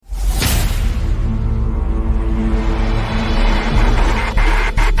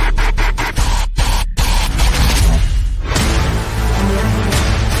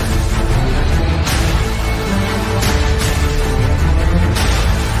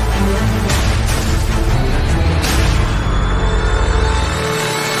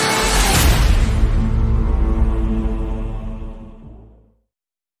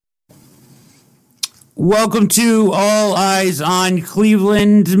Welcome to All Eyes on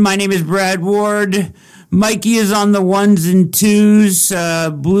Cleveland. My name is Brad Ward. Mikey is on the ones and twos.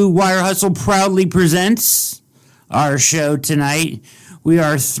 Blue Wire Hustle proudly presents our show tonight. We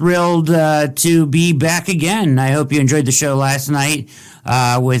are thrilled to be back again. I hope you enjoyed the show last night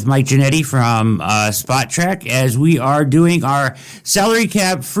with Mike Giannetti from Spot Track, as we are doing our salary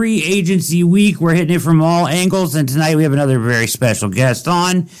cap free agency week. We're hitting it from all angles, and tonight we have another very special guest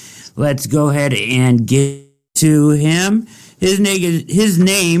on. Let's go ahead and get to him. His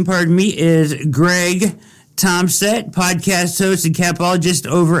name, is Greg Tomset, podcast host and capologist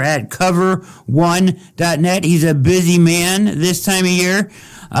over at cover1.net. He's a busy man this time of year.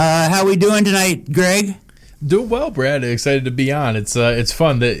 How we doing tonight, Greg? Doing well, Brad. Excited to be on. It's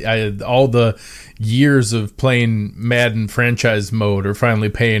fun that all the years of playing Madden franchise mode are finally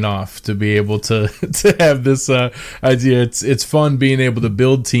paying off to be able to have this idea. It's fun being able to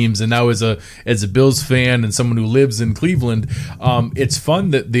build teams, and now as a Bills fan and someone who lives in Cleveland, it's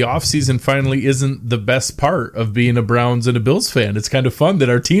fun that the offseason finally isn't the best part of being a Browns and a Bills fan. It's kind of fun that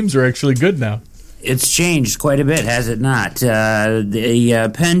our teams are actually good now. It's changed quite a bit, has it not?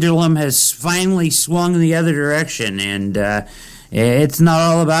 The pendulum has finally swung in the other direction, and it's not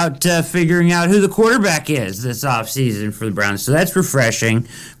all about figuring out who the quarterback is this offseason for the Browns. So that's refreshing,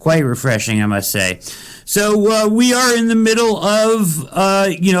 quite refreshing, I must say. So we are in the middle of,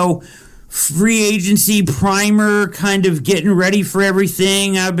 free agency primer, kind of getting ready for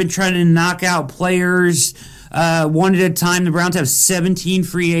everything. I've been trying to knock out players one at a time. The Browns have 17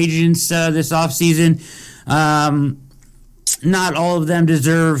 free agents this offseason. Not all of them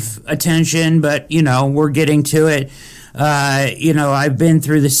deserve attention, but, we're getting to it. I've been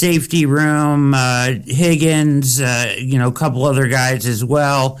through the safety room, Higgins, a couple other guys as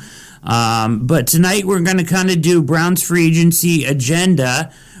well. But tonight we're going to kind of do Browns free agency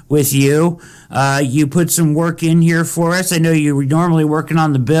agenda with you. You put some work in here for us. I know you were normally working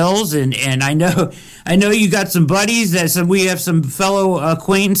on the Bills, and I know you got some buddies we have some fellow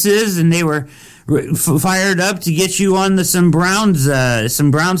acquaintances, and they were fired up to get you on some Browns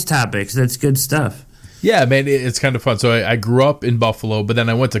topics. That's good stuff. Yeah, man, it's kind of fun. So I grew up in Buffalo, but then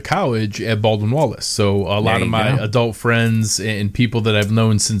I went to college at Baldwin Wallace. So a lot of my adult friends and people that I've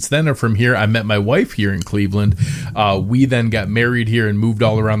known since then are from here. I met my wife here in Cleveland. We then got married here and moved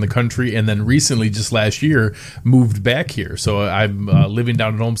all around the country. And then recently, just last year, moved back here. So I'm living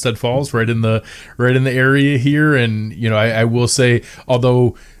down in Olmsted Falls, right in the area here. And, I will say,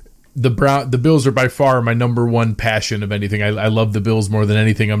 although the Bills are by far my number one passion of anything. I love the Bills more than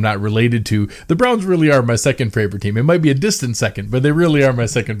anything I'm not related to. The Browns really are my second favorite team. It might be a distant second, but they really are my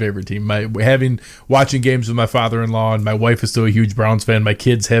second favorite team. Watching games with my father-in-law, and my wife is still a huge Browns fan. My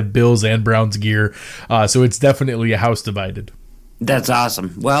kids have Bills and Browns gear, so it's definitely a house divided. That's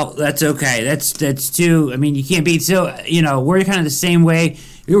awesome. Well, that's okay. That's too. I mean, you can't beat. So we're kind of the same way.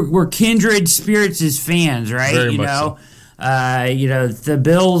 We're kindred spirits as fans, right? Very much so. The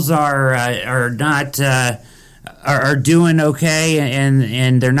Bills are doing okay,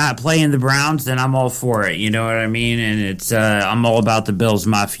 and they're not playing the Browns, then I'm all for it. You know what I mean? And it's I'm all about the Bills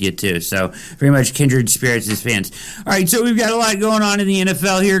Mafia too. So very much kindred spirits as fans. All right, so we've got a lot going on in the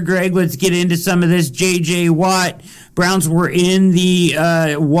NFL here, Greg. Let's get into some of this. J.J. Watt. Browns were in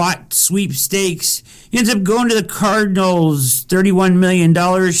the Watt sweepstakes. He ends up going to the Cardinals, $31 million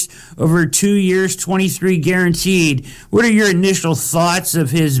over 2 years, 23 guaranteed. What are your initial thoughts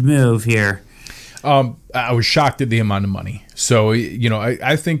of his move here? I was shocked at the amount of money. So,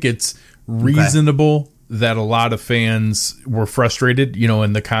 I think it's reasonable that a lot of fans were frustrated,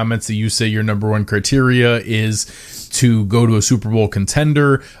 in the comments that you say your number one criteria is to go to a Super Bowl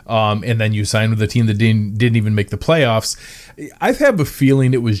contender, and then you sign with a team that didn't even make the playoffs. I have a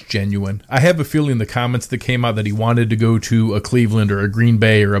feeling it was genuine. I have a feeling the comments that came out that he wanted to go to a Cleveland or a Green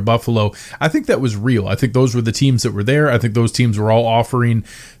Bay or a Buffalo, I think that was real. I think those were the teams that were there. I think those teams were all offering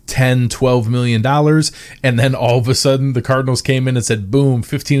 $10, $12 million. And then all of a sudden the Cardinals came in and said, boom,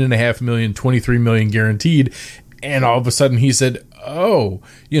 $15.5 million, $23 million guaranteed. And all of a sudden he said, and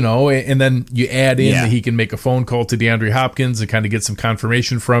then you add in that he can make a phone call to DeAndre Hopkins and kind of get some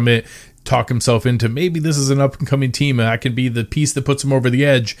confirmation from it, talk himself into maybe this is an up-and-coming team and I can be the piece that puts him over the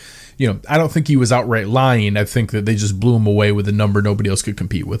edge. I don't think he was outright lying. I think that they just blew him away with a number nobody else could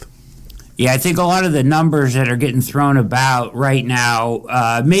compete with. Yeah, I think a lot of the numbers that are getting thrown about right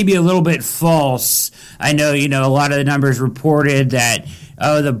now maybe a little bit false. I know, a lot of the numbers reported that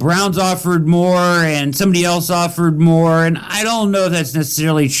the Browns offered more and somebody else offered more, and I don't know if that's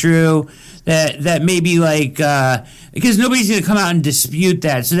necessarily true. That may be because nobody's going to come out and dispute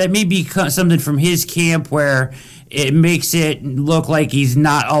that. So that may be something from his camp where it makes it look like he's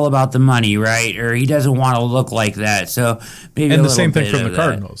not all about the money, right? Or he doesn't want to look like that. So maybe and the same thing from the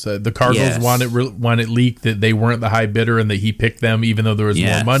Cardinals. The Cardinals want it leaked that they weren't the high bidder and that he picked them even though there was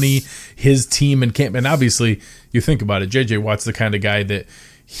more money. His team and camp, and obviously you think about it, J.J. Watt's the kind of guy that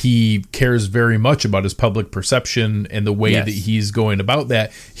he cares very much about his public perception and the way that he's going about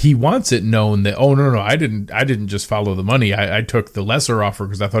that. He wants it known that, oh, no, I didn't just follow the money. I took the lesser offer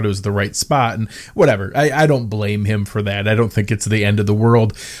because I thought it was the right spot and whatever. I don't blame him for that. I don't think it's the end of the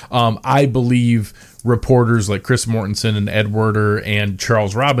world. I believe reporters like Chris Mortensen and Ed Werder and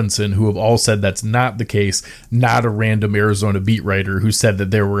Charles Robinson, who have all said that's not the case, not a random Arizona beat writer who said that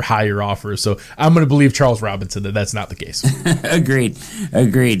there were higher offers. So I'm going to believe Charles Robinson that that's not the case. Agreed.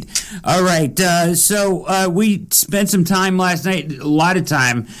 All right. So we spent some time last night, a lot of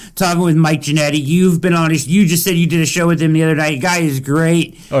time, talking with Mike Ginnitti. You've been on you just said you did a show with him the other night. Guy is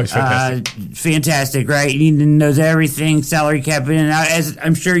great. Oh, he's fantastic. Fantastic, right? He knows everything, salary cap in and out, as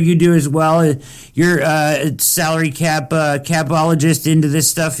I'm sure you do as well. You're a salary capologist into this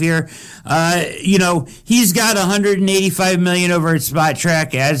stuff here. He's got $185 million over at Spot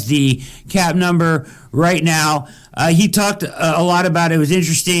Track as the cap number right now. He talked a lot about it. It was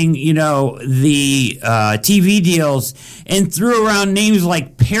interesting, the TV deals, and threw around names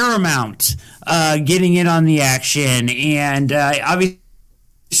like Paramount getting in on the action, and obviously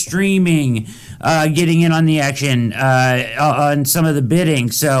streaming getting in on the action on some of the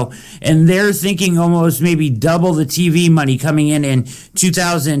bidding. So, and they're thinking almost maybe double the TV money coming in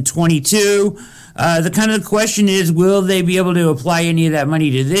 2022. The kind of question is, will they be able to apply any of that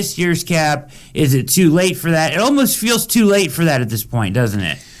money to this year's cap? Is it too late for that? It almost feels too late for that at this point, doesn't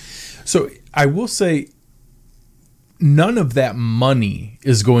it? So I will say none of that money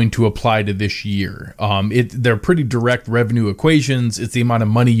is going to apply to this year. They're pretty direct revenue equations. It's the amount of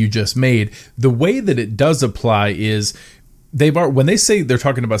money you just made. The way that it does apply is when they say they're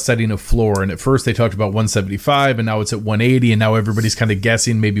talking about setting a floor, and at first they talked about 175 and now it's at 180, and now everybody's kind of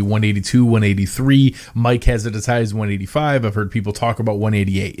guessing maybe 182, 183. Mike has it as high as 185. I've heard people talk about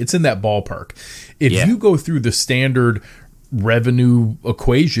 188. It's in that ballpark. If you go through the standard revenue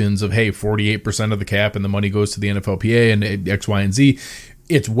equations of, hey, 48% of the cap and the money goes to the NFLPA and X, Y, and Z,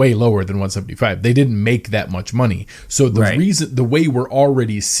 it's way lower than 175. They didn't make that much money. So the way we're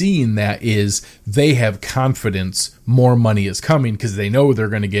already seeing that is they have confidence more money is coming because they know they're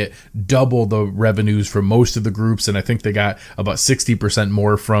going to get double the revenues from most of the groups. And I think they got about 60%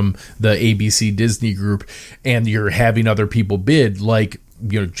 more from the ABC Disney group. And you're having other people bid like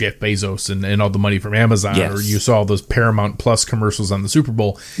Jeff Bezos and all the money from Amazon, or you saw those Paramount Plus commercials on the Super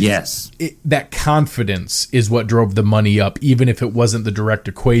Bowl. Yes. That confidence is what drove the money up, even if it wasn't the direct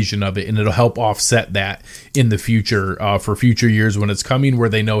equation of it. And it'll help offset that in the future for future years when it's coming, where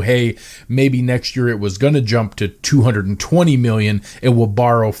they know, hey, maybe next year it was going to jump to $220 million. It will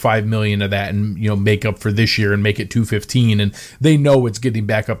borrow $5 million of that and, make up for this year and make it $215. And they know it's getting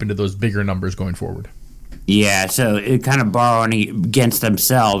back up into those bigger numbers going forward. Yeah, so it kind of borrowing against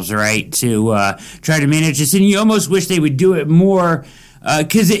themselves, right, to try to manage this. And you almost wish they would do it more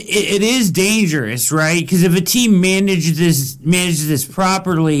because it is dangerous, right? Because if a team manages this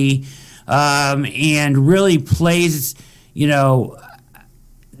properly and really plays,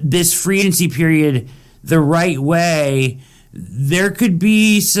 this free agency period the right way, there could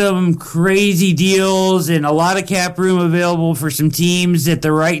be some crazy deals and a lot of cap room available for some teams at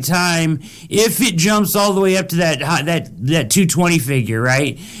the right time if it jumps all the way up to that 220 figure,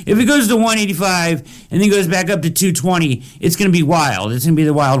 right? If it goes to 185 and then goes back up to 220, it's going to be wild. It's going to be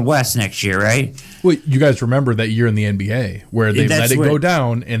the Wild West next year, right? Well, you guys remember that year in the NBA where they let it go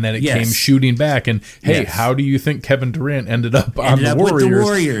down and then it came shooting back. And, hey, how do you think Kevin Durant ended up on the Warriors? With the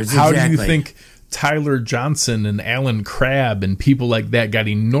Warriors, How do you think Tyler Johnson and Alan Crabb and people like that got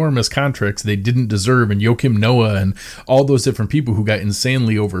enormous contracts they didn't deserve, and Joakim Noah and all those different people who got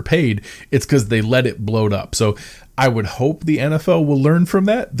insanely overpaid? It's because they let it blow up. So I would hope the NFL will learn from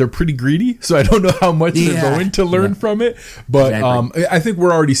that. They're pretty greedy, so I don't know how much they're going to learn from it. But I think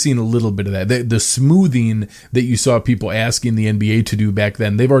we're already seeing a little bit of that. The smoothing that you saw people asking the NBA to do back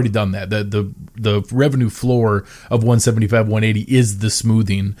then, they've already done that. The revenue floor of 175, 180 is the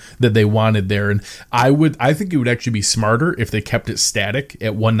smoothing that they wanted there. And I think it would actually be smarter if they kept it static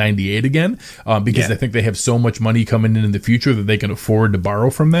at 198 again, because I think they have so much money coming in the future that they can afford to borrow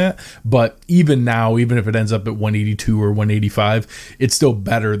from that. But even now, even if it ends up at 182 or 185, it's still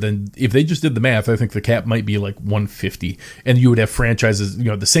better than if they just did the math. I think the cap might be like 150, and you would have franchises.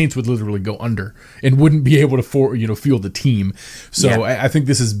 The Saints would literally go under and wouldn't be able to field the team. So I think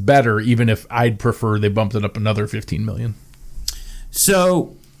this is better, even if I'd prefer they bumped it up another $15 million.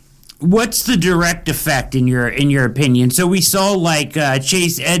 So what's the direct effect in your opinion? So we saw like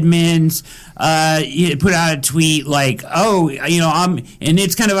Chase Edmonds put out a tweet like, oh, and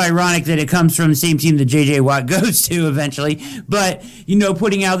it's kind of ironic that it comes from the same team that JJ Watt goes to eventually, but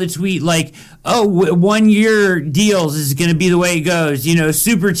putting out the tweet like, oh, 1 year deals is going to be the way it goes.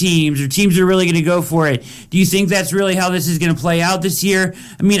 Super teams or teams are really going to go for it. Do you think that's really how this is going to play out this year?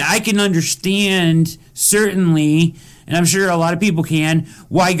 I mean, I can understand certainly, and I'm sure a lot of people can,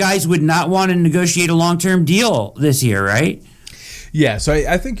 why guys would not want to negotiate a long-term deal this year, right? Yeah, so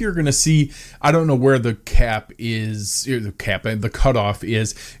I think you're going to see, I don't know where the cap is, the cutoff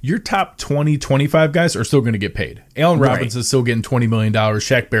is. Your top 20, 25 guys are still going to get paid. Allen Robinson is still getting $20 million.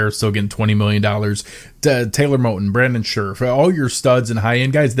 Shaq Barrett's still getting $20 million. Taylor Moton, Brandon Scherff, all your studs and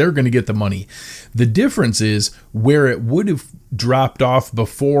high-end guys, they're going to get the money. The difference is where it would have dropped off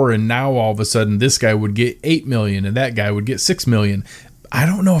before and now all of a sudden this guy would get $8 million and that guy would get $6 million. I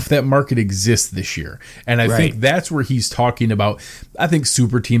don't know if that market exists this year. And I think that's where he's talking about. I think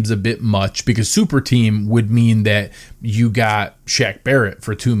super team's a bit much because super team would mean that you got Shaq Barrett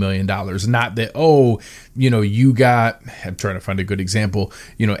for $2 million. Not that, you got, I'm trying to find a good example.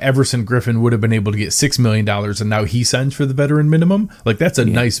 Everson Griffin would have been able to get $6 million and now he signs for the veteran minimum. Like that's a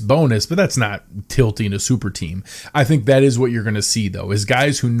nice bonus, but that's not tilting a super team. I think that is what you're going to see though, is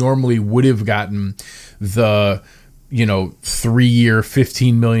guys who normally would have gotten the 3-year,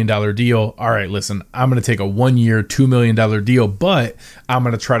 $15 million deal. All right, listen, I'm going to take a 1-year, $2 million deal, but I'm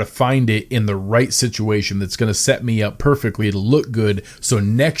going to try to find it in the right situation that's going to set me up perfectly to look good. So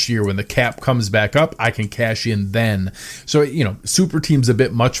next year when the cap comes back up, I can cash in then. So, super team's a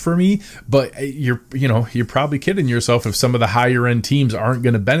bit much for me, but you're probably kidding yourself if some of the higher end teams aren't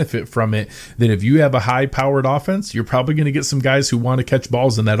going to benefit from it. Then if you have a high powered offense, you're probably going to get some guys who want to catch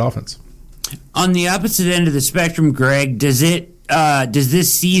balls in that offense. On the opposite end of the spectrum, Greg, does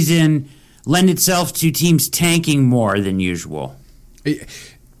this season lend itself to teams tanking more than usual?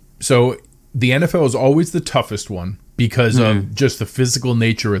 So the NFL is always the toughest one because of just the physical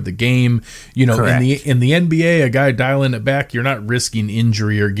nature of the game. In the NBA, a guy dialing it back, you're not risking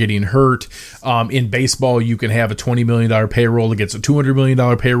injury or getting hurt. In baseball, you can have a $20 million payroll against a $200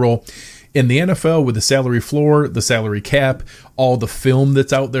 million payroll. In the NFL, with the salary floor, the salary cap, all the film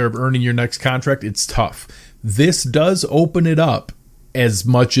that's out there of earning your next contract, it's tough. This does open it up as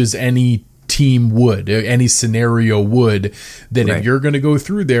much as any team would, any scenario would, that if you're going to go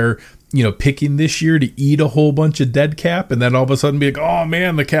through there, picking this year to eat a whole bunch of dead cap and then all of a sudden be like, oh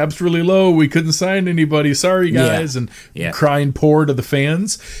man, the cap's really low. We couldn't sign anybody. Sorry, guys. And crying poor to the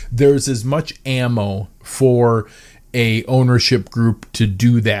fans. There's as much ammo for a ownership group to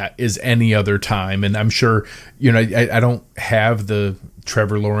do that as any other time. And I'm sure, I don't have the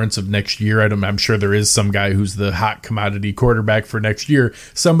Trevor Lawrence of next year. I'm sure there is some guy who's the hot commodity quarterback for next year.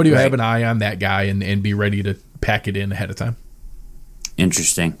 Somebody will have an eye on that guy and be ready to pack it in ahead of time.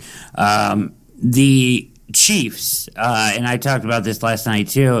 Interesting. The Chiefs, and I talked about this last night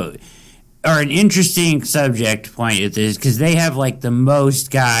too, are an interesting subject point at this because they have like the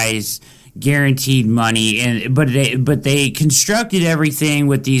most guys guaranteed money, but they constructed everything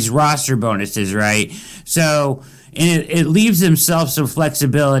with these roster bonuses, right? So it leaves themselves some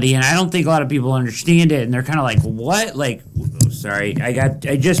flexibility, and I don't think a lot of people understand it, and they're kind of like, what? Like, sorry,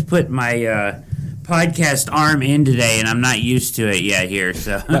 I just put my podcast arm in today, and I'm not used to it yet here.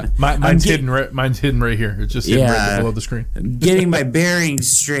 So mine's hidden right here. It's just hidden right below the screen. Getting my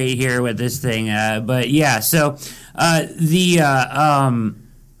bearings straight here with this thing, but yeah. So the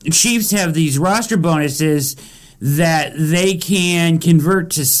Chiefs have these roster bonuses that they can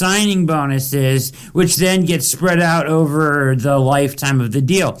convert to signing bonuses, which then get spread out over the lifetime of the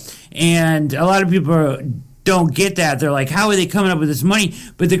deal. And a lot of people don't get that. They're like, how are they coming up with this money?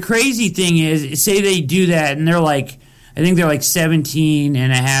 But the crazy thing is, say they do that and they're like, I think they're like 17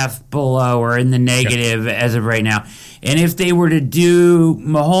 and a half below or in the negative as of right now. And if they were to do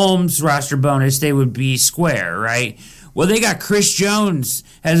Mahomes' roster bonus, they would be square, right? Well, they got Chris Jones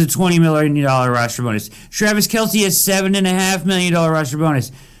has a $20 million roster bonus. Travis Kelce has $7.5 million roster bonus.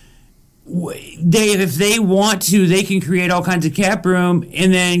 If they want to, they can create all kinds of cap room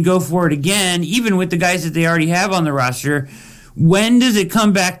and then go for it again, even with the guys that they already have on the roster. When does it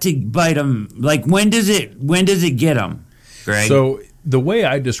come back to bite them? Like, when does it get them, Greg? So the way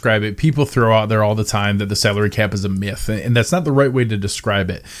I describe it, people throw out there all the time that the salary cap is a myth, and that's not the right way to describe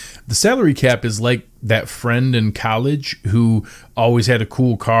it. The salary cap is like that friend in college who always had a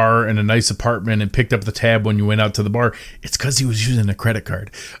cool car and a nice apartment and picked up the tab when you went out to the bar. It's because he was using a credit card.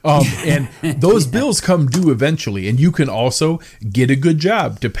 And those bills come due eventually. And you can also get a good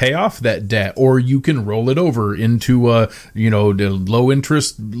job to pay off that debt, or you can roll it over into a, the low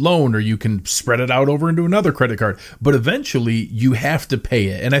interest loan, or you can spread it out over into another credit card. But eventually you have to pay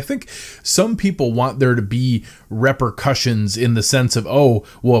it. And I think some people want there to be repercussions in the sense of, oh,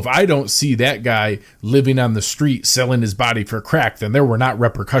 well, if I don't see that guy living on the street selling his body for crack, then there were not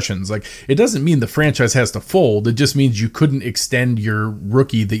repercussions. Like, it doesn't mean the franchise has to fold. It just means you couldn't extend your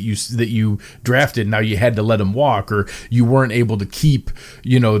rookie that you drafted. Now you had to let him walk, or you weren't able to keep,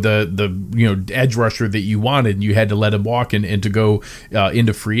 the edge rusher that you wanted, and you had to let him walk and to go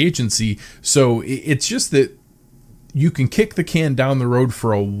into free agency. So it's just that you can kick the can down the road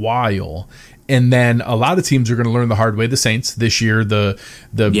for a while. And then a lot of teams are going to learn the hard way. The Saints this year, the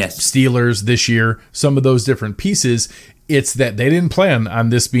Steelers this year, some of those different pieces. It's that they didn't plan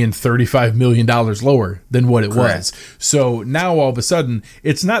on this being $35 million lower than what it was. So now all of a sudden,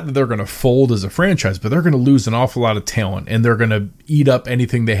 it's not that they're going to fold as a franchise, but they're going to lose an awful lot of talent, and they're going to eat up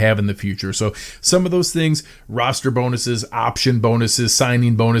anything they have in the future. So some of those things, roster bonuses, option bonuses,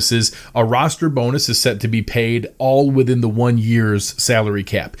 signing bonuses, a roster bonus is set to be paid all within the 1 year's salary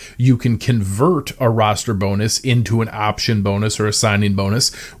cap. You can convert a roster bonus into an option bonus or a signing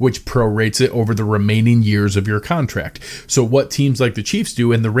bonus, which prorates it over the remaining years of your contract. So what teams like the Chiefs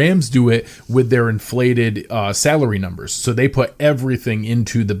do, and the Rams do it with their inflated salary numbers. So they put everything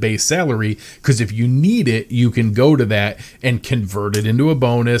into the base salary, because if you need it, you can go to that and convert it into a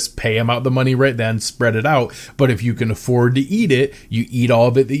bonus, pay them out the money right then, spread it out. But if you can afford to eat it, you eat all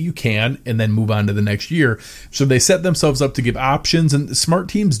of it that you can, and then move on to the next year. So they set themselves up to give options, and smart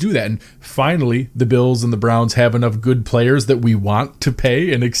teams do that. And finally, the Bills and the Browns have enough good players that we want to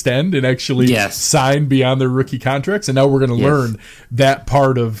pay and extend and actually sign beyond their rookie contracts. And now we're going to learn that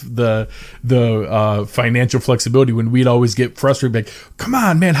part of the financial flexibility, when we'd always get frustrated, like, come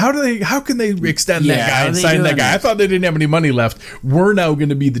on, man, how can they extend that guy and sign that guy? I thought they didn't have any money left. We're now going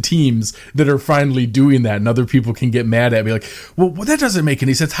to be the teams that are finally doing that, and other people can get mad at me like, well, that doesn't make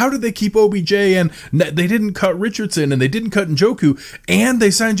any sense. How did they keep OBJ, and they didn't cut Richardson, and they didn't cut Njoku, and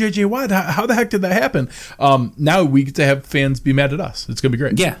they signed JJ Watt? How the heck did that happen? Now we get to have fans be mad at us. It's going to be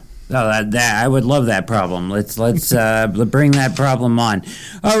great. Yeah. Oh, that I would love that problem. Let's bring that problem on.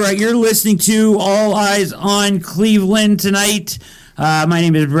 All right, you're listening to All Eyes on Cleveland tonight. My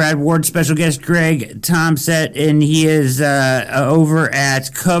name is Brad Ward. Special guest Greg Tomset, and he is over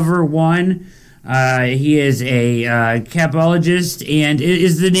at Cover One. He is a capologist, and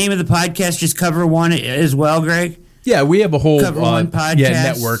is the name of the podcast just Cover One as well, Greg? Yeah, we have a whole Cover One podcast.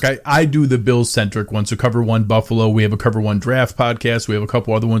 Network. I do the Bills-centric one, so Cover One Buffalo. We have a Cover One Draft podcast. We have a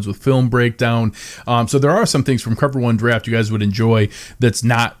couple other ones with film breakdown. So there are some things from Cover One Draft you guys would enjoy that's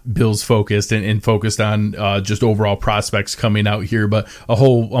not Bills-focused and focused on just overall prospects coming out here, but a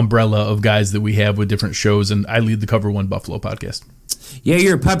whole umbrella of guys that we have with different shows, and I lead the Cover One Buffalo podcast. Yeah,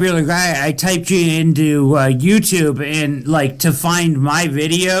 you're a popular guy. I typed you into YouTube and to find my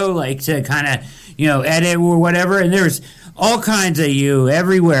video, to kind of edit or whatever, and there's all kinds of you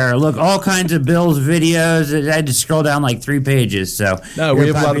everywhere. Look, all kinds of Bills videos. I had to scroll down 3 pages. So no, we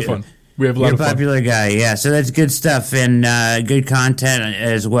have a lot of fun. We have a lot of fun. You're a popular guy, yeah. So that's good stuff and good content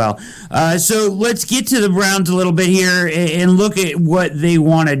as well. So let's get to the Browns a little bit here and look at what they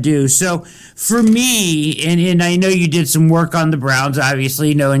want to do. So for me, and I know you did some work on the Browns,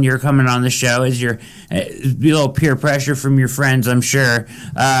 obviously, knowing you're coming on the show, as your a little peer pressure from your friends, I'm sure.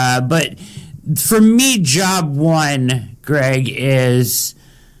 But for me, job one, Greg, is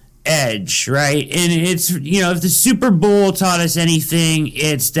edge, right? And it's, if the Super Bowl taught us anything,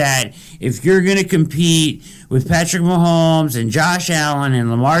 it's that if you're going to compete with Patrick Mahomes and Josh Allen and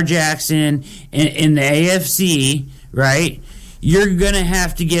Lamar Jackson in the AFC, right, you're going to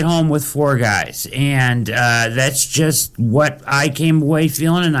have to get home with 4 guys. And that's just what I came away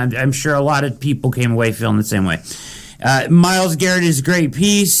feeling, and I'm sure a lot of people came away feeling the same way. Myles Garrett is a great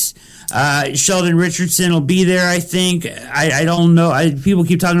piece. Sheldon Richardson will be there, I think. I don't know. People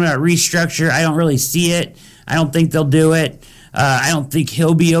keep talking about restructure. I don't really see it. I don't think they'll do it. I don't think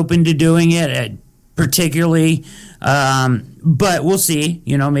he'll be open to doing it, particularly. But we'll see.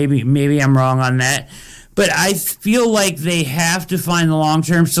 Maybe I'm wrong on that. But I feel like they have to find the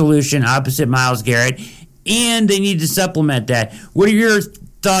long-term solution opposite Myles Garrett, and they need to supplement that. What are your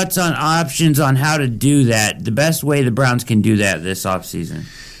thoughts on options on how to do that, the best way the Browns can do that this offseason?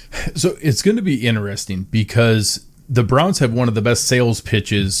 So it's going to be interesting because the Browns have one of the best sales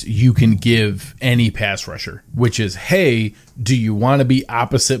pitches you can give any pass rusher, which is, hey, do you want to be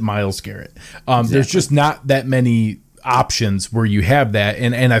opposite Myles Garrett? Exactly. There's just not that many options where you have that.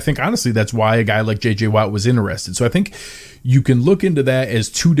 And I think, honestly, that's why a guy like J.J. Watt was interested. So I think you can look into that as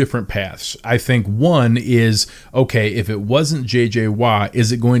two different paths. I think one is, okay, if it wasn't J.J. Watt,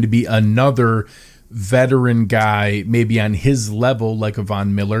 is it going to be another veteran guy, maybe on his level, like a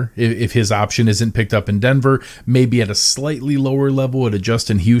Von Miller, if his option isn't picked up in Denver, maybe at a slightly lower level at a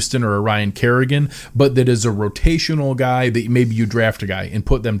Justin Houston or a Ryan Kerrigan, but that is a rotational guy that maybe you draft a guy and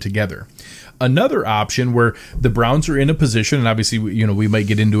put them together. Another option where the Browns are in a position, and obviously, we might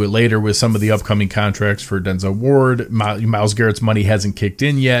get into it later with some of the upcoming contracts for Denzel Ward. Myles Garrett's money hasn't kicked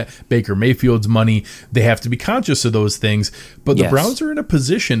in yet. Baker Mayfield's money. They have to be conscious of those things. But the Browns are in a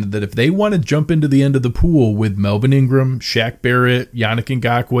position that if they want to jump into the end of the pool with Melvin Ingram, Shaq Barrett, Yannick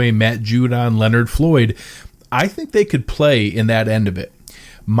Ngakoue, Matt Judon, Leonard Floyd, I think they could play in that end of it.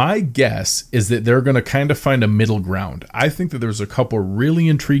 My guess is that they're going to kind of find a middle ground. I think that there's a couple really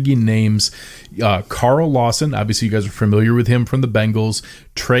intriguing names. Carl Lawson, obviously you guys are familiar with him from the Bengals.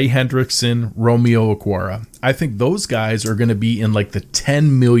 Trey Hendrickson, Romeo Okwara. I think those guys are going to be in like the $10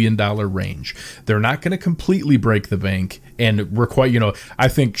 million range. They're not going to completely break the bank and require, I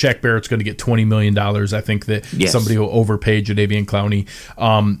think Shaq Barrett's going to get $20 million. I think that somebody will overpay Jadeveon Clowney.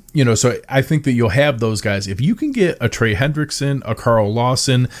 So I think that you'll have those guys. If you can get a Trey Hendrickson, a Carl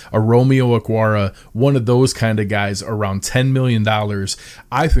Lawson, a Romeo Okwara, one of those kind of guys around $10 million,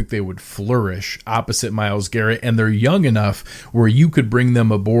 I think they would flourish opposite Myles Garrett. And they're young enough where you could bring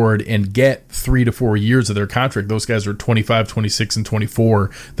them aboard and get 3 to 4 years of their contract. Those guys are 25, 26, and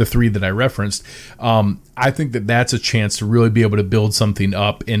 24, the three that I referenced. I think that that's a chance to really be able to build something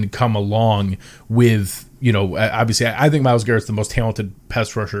up and come along with, obviously I think Myles Garrett's the most talented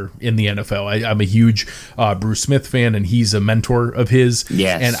pass rusher in the NFL. I'm a huge Bruce Smith fan, and he's a mentor of his.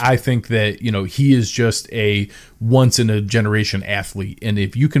 Yes. And I think that, he is just a once-in-a-generation athlete. And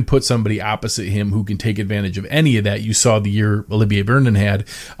if you can put somebody opposite him who can take advantage of any of that, you saw the year Olivier Vernon had,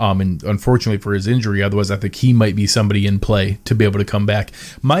 and unfortunately for his injury, otherwise I think he might be somebody in play to be able to come back.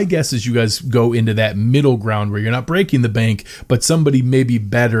 My guess is you guys go into that middle ground where you're not breaking the bank, but somebody maybe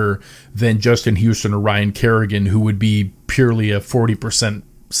better than Justin Houston or Ryan Kerrigan, who would be purely a 40%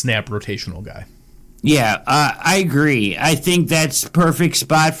 snap rotational guy. Yeah, I agree. I think that's perfect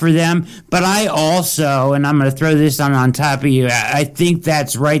spot for them. But I also, and I'm going to throw this on top of you, I think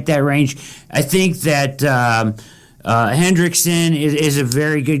that's right, that range. I think that Hendrickson is a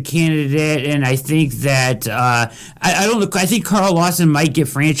very good candidate, and I think that I think Carl Lawson might get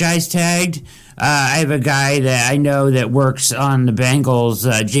franchise tagged. I have a guy that I know that works on the Bengals,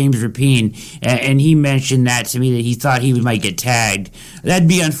 James Rapine, and he mentioned that to me, that he thought he might get tagged. That'd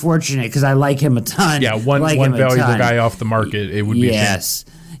be unfortunate because I like him a ton. Yeah, one valuable guy off the market, it would be. Yes.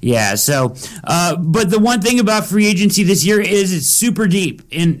 Yeah, so, but the one thing about free agency this year is it's super deep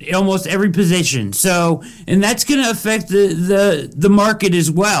in almost every position. So, and that's going to affect the market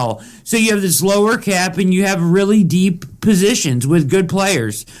as well. So you have this lower cap and you have really deep positions with good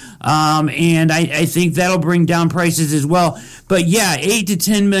players. And I think that'll bring down prices as well. But yeah, $8 to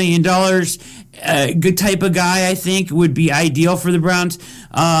 $10 million, good type of guy, I think, would be ideal for the Browns,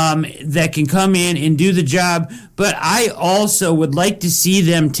 that can come in and do the job. But I also would like to see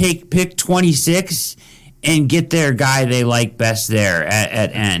them take pick 26 and get their guy they like best there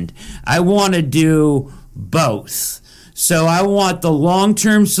at end. I want to do both. So I want the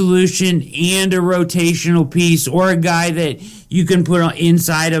long-term solution and a rotational piece, or a guy that you can put on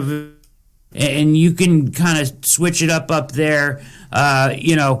inside of, and you can kind of switch it up there.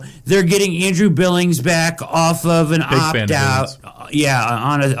 They're getting Andrew Billings back off of an opt-out. Yeah,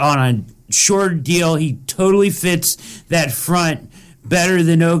 on a short deal. He totally fits that front better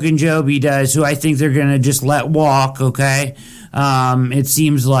than Ogunjobi does, who I think they're going to just let walk, okay? It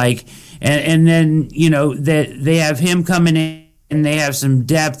seems like. And then, that they have him coming in, and they have some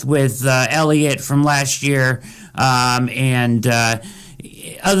depth with Elliott from last year. And other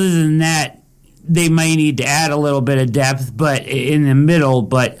than that, they might need to add a little bit of depth, but in the middle.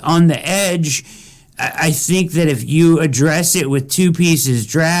 But on the edge, I think that if you address it with two pieces,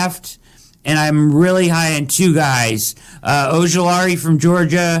 draft, and I'm really high on two guys, Ojulari from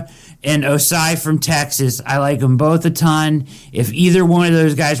Georgia and Osai from Texas. I like them both a ton. If either one of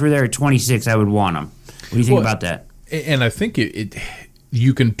those guys were there at 26, I would want them. What do you think about that? And I think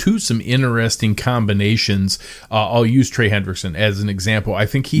you can do some interesting combinations. I'll use Trey Hendrickson as an example. I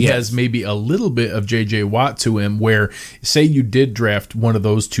think he has maybe a little bit of J.J. Watt to him, where say you did draft one of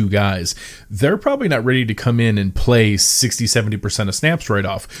those two guys, they're probably not ready to come in and play 60-70% of snaps right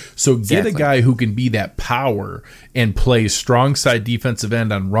off. So get a guy who can be that power and play strong side defensive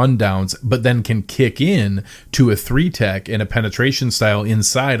end on rundowns, but then can kick in to a 3-tech and a penetration style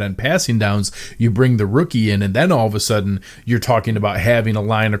inside on passing downs. You bring the rookie in, and then all of a sudden you're talking about having a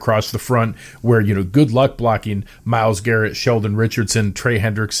line across the front where, good luck blocking Myles Garrett, Sheldon Richardson, Trey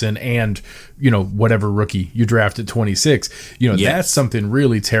Hendrickson, and, whatever rookie you draft at 26. That's something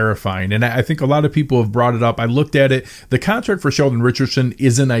really terrifying. And I think a lot of people have brought it up. I looked at it. The contract for Sheldon Richardson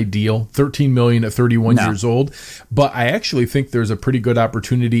isn't ideal, $13 million at 31 years old. But I actually think there's a pretty good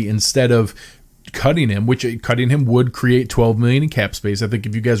opportunity instead of cutting him would create $12 million in cap space. I think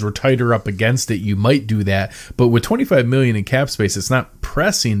if you guys were tighter up against it, you might do that. But with $25 million in cap space, it's not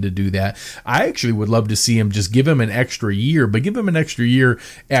pressing to do that. I actually would love to see him just give him an extra year, but give him an extra year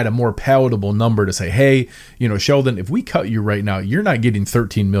at a more palatable number to say, hey, Sheldon, if we cut you right now, you're not getting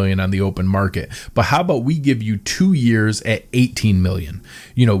 $13 million on the open market. But how about we give you 2 years at $18 million?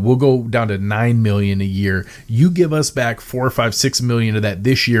 We'll go down to $9 million a year. You give us back $4, $5, $6 million of that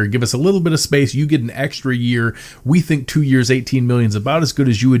this year. Give us a little bit of space. You get an extra year. We think 2 years, $18 million is about as good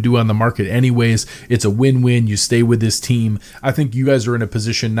as you would do on the market anyways. It's a win-win. You stay with this team. I think you guys are in a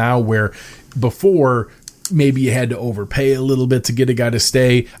position now where before maybe you had to overpay a little bit to get a guy to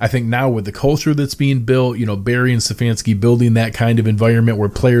stay. I think now with the culture that's being built, Barry and Stefanski building that kind of environment where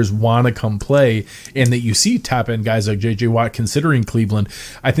players want to come play, and that you see top end guys like J.J. Watt considering Cleveland,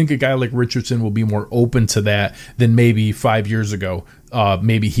 I think a guy like Richardson will be more open to that than maybe 5 years ago.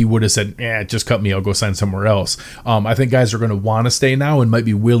 Maybe he would have said, just cut me, I'll go sign somewhere else. I think guys are going to want to stay now and might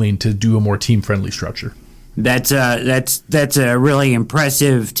be willing to do a more team-friendly structure. That's a really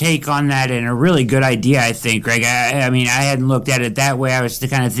impressive take on that, and a really good idea, I think, Greg. I mean, I hadn't looked at it that way. I was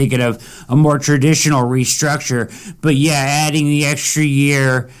kind of thinking of a more traditional restructure. But yeah, adding the extra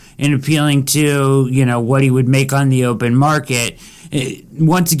year and appealing to, what he would make on the open market.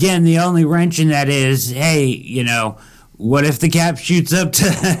 Once again, the only wrench in that is, hey, what if the cap shoots up to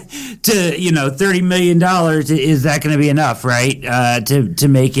 $30 million? Is that going to be enough, right, to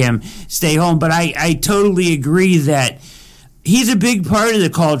make him stay home? But I totally agree that he's a big part of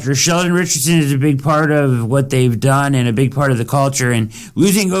the culture. Sheldon Richardson is a big part of what they've done and a big part of the culture. And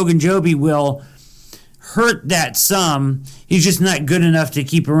losing Ogunjobi will hurt that some. He's just not good enough to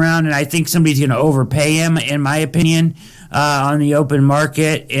keep around, and I think somebody's going to overpay him, in my opinion, on the open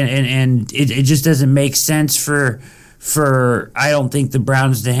market. And it just doesn't make sense for I don't think the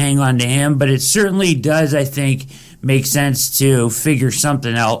Browns to hang on to him, but it certainly does, I think, make sense to figure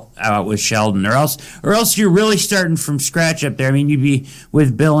something out with Sheldon, or else you're really starting from scratch up there. I mean, you'd be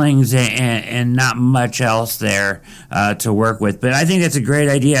with Billings and not much else there to work with. But I think that's a great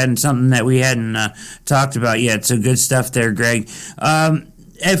idea and something that we hadn't talked about yet. So good stuff there, Greg.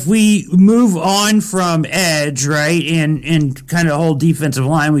 If we move on from edge, right, and kind of whole defensive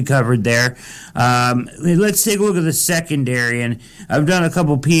line we covered there, let's take a look at the secondary. And I've done a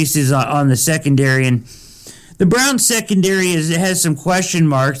couple pieces on the secondary, and the Browns secondary has some question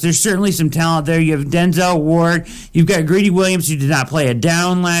marks. There's certainly some talent there. You have Denzel Ward. You've got Greedy Williams, who did not play a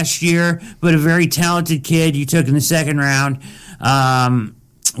down last year, but a very talented kid you took in the second round.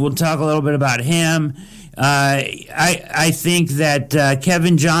 We'll talk a little bit about him. I think that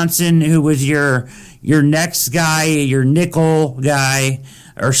Kevin Johnson, who was your next guy, your nickel guy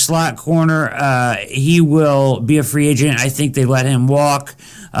or slot corner, he will be a free agent. I think they let him walk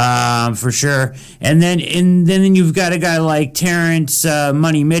for sure. And then you've got a guy like Terrence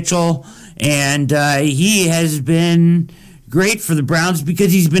Money Mitchell, and he has been great for the Browns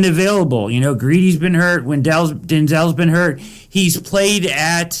because he's been available. Greedy's been hurt. When Denzel's been hurt, he's played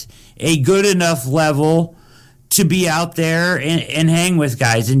at a good enough level to be out there and hang with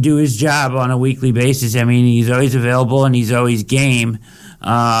guys and do his job on a weekly basis. I mean, he's always available and he's always game.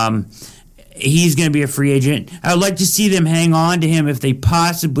 He's going to be a free agent. I would like to see them hang on to him if they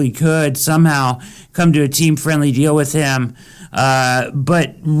possibly could somehow come to a team-friendly deal with him.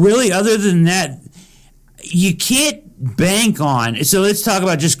 But really, other than that, you can't bank on. So let's talk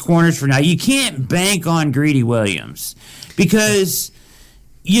about just corners for now. You can't bank on Greedy Williams because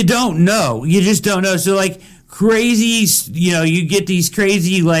you don't know. You just don't know. So, crazy, you get these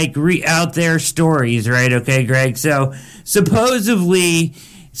crazy, out there stories, right? Okay, Greg? So, supposedly,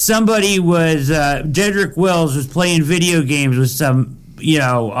 somebody was, Jedrick Wills was playing video games with some,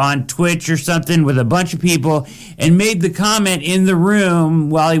 on Twitch or something with a bunch of people and made the comment in the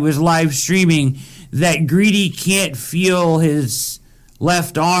room while he was live streaming that Greedy can't feel his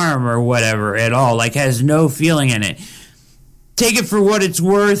left arm or whatever at all, like has no feeling in it. Take it for what it's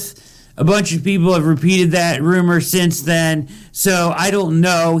worth. A bunch of people have repeated that rumor since then, so I don't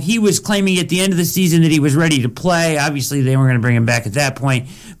know. He was claiming at the end of the season that he was ready to play. Obviously, they weren't going to bring him back at that point,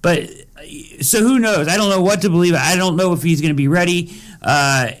 but so who knows? I don't know what to believe. I don't know if he's going to be ready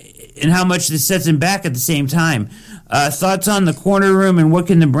and how much this sets him back at the same time. Thoughts on the corner room and what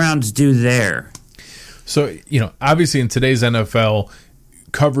can the Browns do there? So, obviously in today's NFL,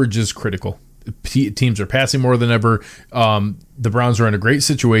 coverage is critical. Teams are passing more than ever. The Browns are in a great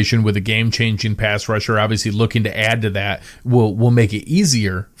situation with a game-changing pass rusher. Obviously, looking to add to that will make it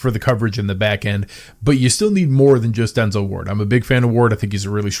easier for the coverage in the back end. But you still need more than just Denzel Ward. I'm a big fan of Ward. I think he's a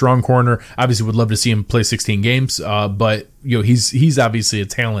really strong corner. Obviously, would love to see him play 16 games. But he's obviously a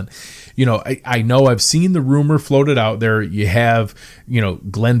talent. I know I've seen the rumor floated out there. You have,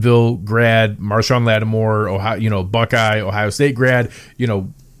 Glenville grad, Marshawn Lattimore, Ohio, Buckeye, Ohio State grad.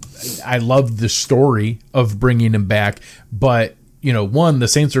 I love the story of bringing him back, but one, the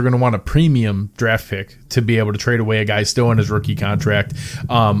Saints are going to want a premium draft pick to be able to trade away a guy still in his rookie contract.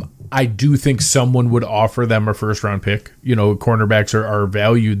 I do think someone would offer them a first-round pick. Cornerbacks are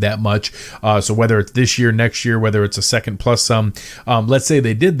valued that much. So whether it's this year, next year, whether it's a second plus some, let's say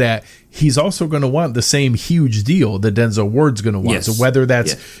they did that, he's also going to want the same huge deal that Denzel Ward's going to want. Yes. So whether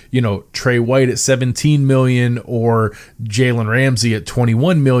that's, Trey White at $17 million or Jalen Ramsey at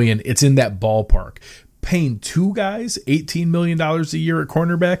 $21 million, it's in that ballpark. Paying two guys $18 million a year at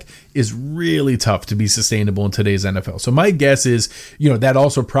cornerback is really tough to be sustainable in today's NFL. So my guess is, that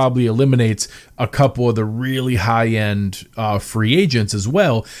also probably eliminates a couple of the really high-end free agents as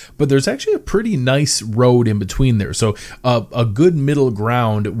well. But there's actually a pretty nice road in between there. So a good middle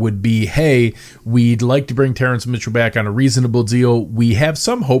ground would be, hey, we'd like to bring Terrence Mitchell back on a reasonable deal. We have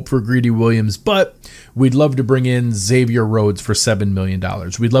some hope for Greedy Williams, but we'd love to bring in Xavier Rhodes for $7 million.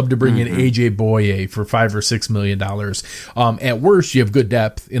 We'd love to bring in A.J. Boye for $5 or $6 million. At worst, you have good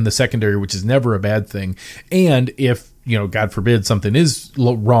depth in the secondary, which is never a bad thing. And if, God forbid, something is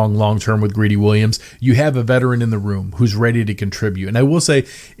wrong long-term with Greedy Williams, you have a veteran in the room who's ready to contribute. And I will say,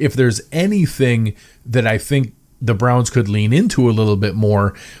 if there's anything that I think the Browns could lean into a little bit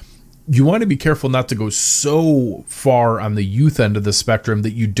more, you want to be careful not to go so far on the youth end of the spectrum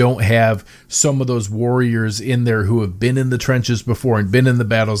that you don't have some of those warriors in there who have been in the trenches before and been in the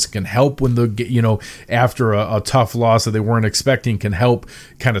battles, can help when after a tough loss that they weren't expecting, can help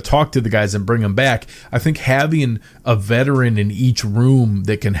kind of talk to the guys and bring them back. I think having a veteran in each room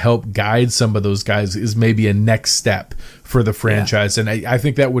that can help guide some of those guys is maybe a next step for the franchise. Yeah. And I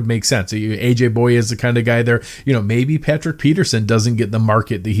think that would make sense. AJ Boye is the kind of guy there. Maybe Patrick Peterson doesn't get the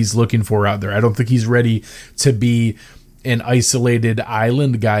market that he's looking for out there. I don't think he's ready to be an isolated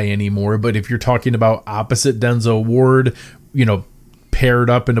island guy anymore. But if you're talking about opposite Denzel Ward, paired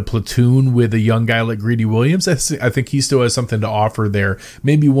up in a platoon with a young guy like Greedy Williams, I think he still has something to offer there.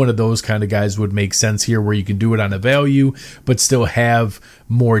 Maybe one of those kind of guys would make sense here, where you can do it on a value but still have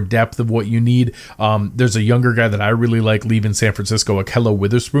more depth of what you need. There's a younger guy that I really like leaving San Francisco, Akello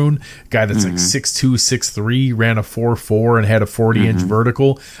Witherspoon, guy that's like 6'2", 6'3", ran a 4.4 and had a 40-inch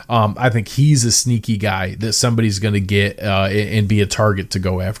vertical. I think he's a sneaky guy that somebody's going to get and be a target to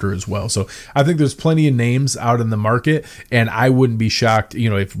go after as well. So I think there's plenty of names out in the market, and I wouldn't be shocked,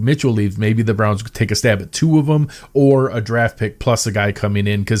 if Mitchell leaves, maybe the Browns could take a stab at two of them or a draft pick plus a guy coming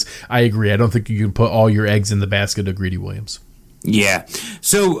in, because I agree. I don't think you can put all your eggs in the basket of Greedy Williams. Yeah.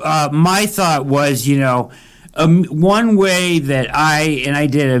 So my thought was, one way that I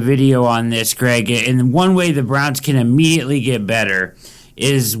did a video on this, Greg, and one way the Browns can immediately get better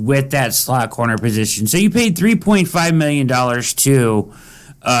is with that slot corner position. So you paid $3.5 million to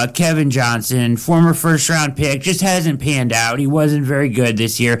Kevin Johnson, former first-round pick, just hasn't panned out. He wasn't very good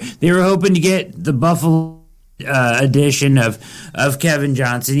this year. They were hoping to get the Buffalo edition of Kevin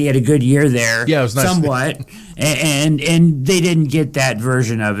Johnson. He had a good year there, yeah, it was nice. Somewhat, and they didn't get that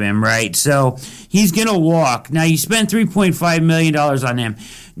version of him, right? So he's gonna walk. Now you spent $3.5 million on him.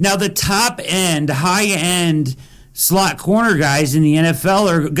 Now the top end, high end slot corner guys in the NFL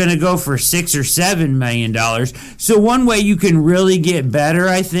are going to go for $6 or $7 million. So one way you can really get better,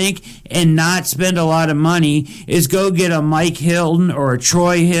 I think, and not spend a lot of money is go get a Mike Hilton or a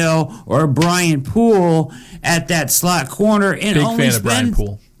Troy Hill or a Brian Poole at that slot corner and Big fan of Brian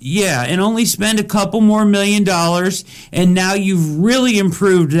Poole. Yeah, and only spend a couple more $1 million, and now you've really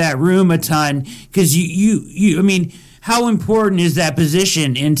improved that room a ton, because I mean, how important is that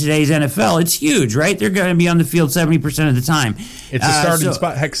position in today's NFL? It's huge, right? They're going to be on the field 70% of the time. It's a starting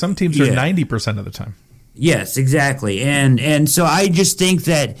spot. Heck, some teams are 90% of the time. Yes, exactly. And so I just think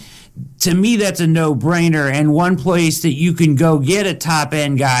that to me, that's a no-brainer, and one place that you can go get a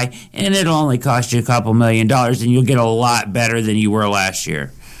top-end guy, and it'll only cost you a couple $1 million, and you'll get a lot better than you were last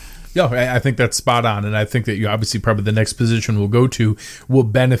year. Yeah, I think that's spot on, and I think that you obviously probably the next position we'll go to will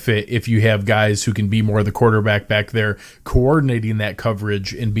benefit if you have guys who can be more the quarterback back there, coordinating that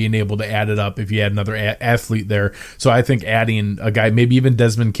coverage and being able to add it up if you add another athlete there. So I think adding a guy, maybe even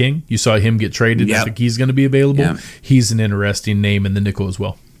Desmond King, you saw him get traded. Yep. I think he's going to be available. Yep. He's an interesting name in the nickel as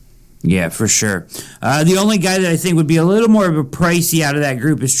well. Yeah, for sure. The only guy that I think would be a little more of a pricey out of that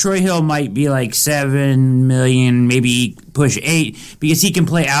group is Troy Hill. Might be like $7 million, maybe push $8 million, because he can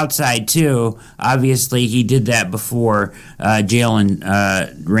play outside too. Obviously, he did that before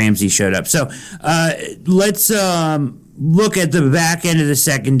Jalen Ramsey showed up. So let's look at the back end of the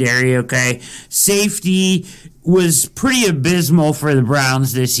secondary. Okay, safety was pretty abysmal for the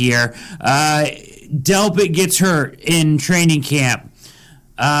Browns this year. Delpit gets hurt in training camp.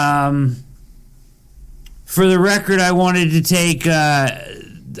 For the record, I wanted to take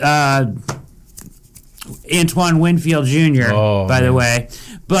Antoine Winfield Jr., by the way.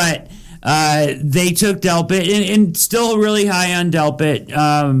 But they took Delpit, and still really high on Delpit.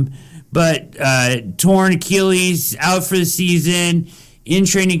 But torn Achilles, out for the season, in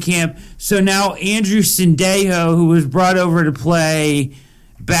training camp. So now Andrew Sendejo, who was brought over to play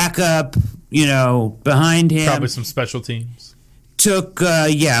backup, behind him. Probably some special teams. Took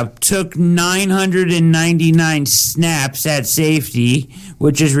 999 snaps at safety,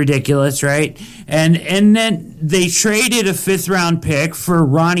 which is ridiculous, right? And then they traded a 5th-round pick for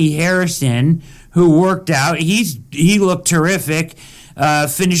Ronnie Harrison, who worked out. He looked terrific.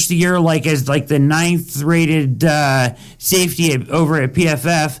 Finished the year as the 9th rated safety over at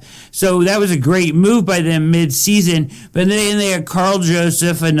PFF. So that was a great move by them mid-season. But then they had Carl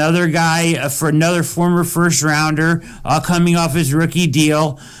Joseph, another guy, for another former first-rounder, coming off his rookie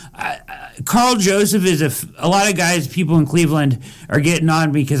deal. Carl Joseph is a lot of guys, people in Cleveland are getting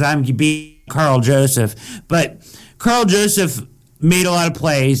on me because I'm being Carl Joseph. But Carl Joseph made a lot of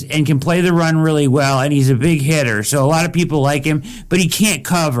plays and can play the run really well, and he's a big hitter, so a lot of people like him, but he can't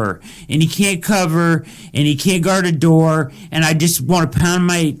cover, and he can't guard a door, and I just want to pound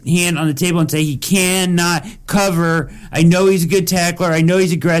my hand on the table and say he cannot cover. I know he's a good tackler. I know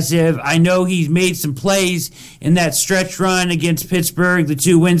he's aggressive. I know he's made some plays in that stretch run against Pittsburgh, the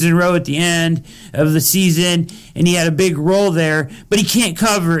 2 wins in a row at the end of the season, and he had a big role there, but he can't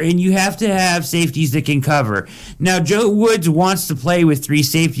cover, and you have to have safeties that can cover. Now, Joe Woods wants to play with 3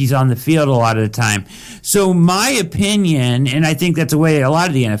 safeties on the field a lot of the time. So my opinion, and I think that's the way a lot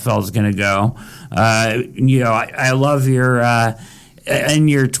of the NFL is going to go, I love your and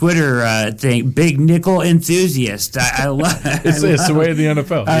your Twitter thing, big nickel enthusiast. I love it's the way of the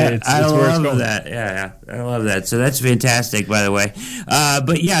NFL. I love that. Yeah, I love that. So that's fantastic, by the way.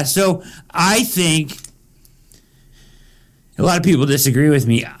 But yeah, so I think a lot of people disagree with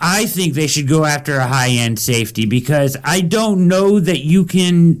me. I think they should go after a high-end safety because I don't know that you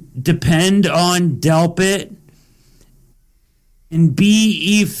can depend on Delpit. And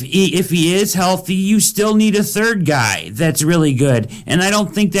B, if he is healthy, you still need a third guy that's really good. And I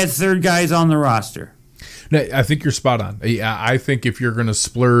don't think that third guy is on the roster. No, I think you're spot on. I think if you're going to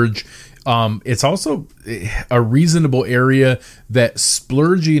splurge, it's also a reasonable area that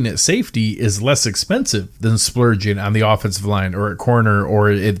splurging at safety is less expensive than splurging on the offensive line or at corner or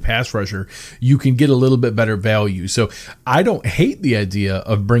at pass rusher. You can get a little bit better value. So I don't hate the idea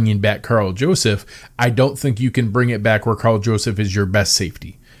of bringing back Carl Joseph. I don't think you can bring it back where Carl Joseph is your best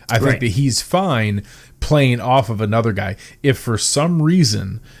safety. I think that he's fine playing off of another guy. If for some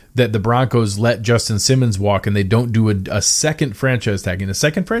reason that the Broncos let Justin Simmons walk and they don't do a second franchise tag, and a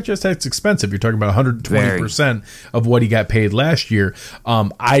second franchise tag is expensive. You're talking about 120% of what he got paid last year.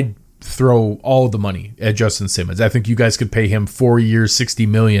 I'd throw all the money at Justin Simmons. I think you guys could pay him 4 years, $60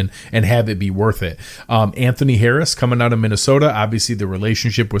 million, and have it be worth it. Anthony Harris coming out of Minnesota, obviously the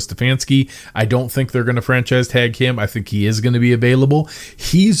relationship with Stefanski. I don't think they're going to franchise tag him. I think he is going to be available.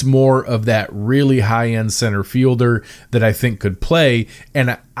 He's more of that really high-end center fielder that I think could play,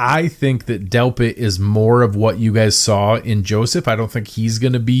 and I think that Delpit is more of what you guys saw in Joseph. I don't think he's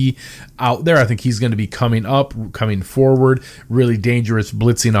going to be out there. I think he's going to be coming up, coming forward, really dangerous,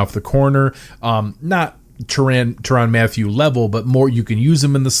 blitzing off the corner. Not Tyrann Mathieu level, but more you can use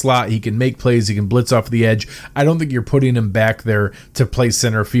him in the slot. He can make plays. He can blitz off the edge. I don't think you're putting him back there to play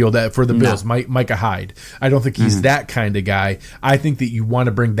center field for the Bills. Micah Hyde. I don't think he's that kind of guy. I think that you want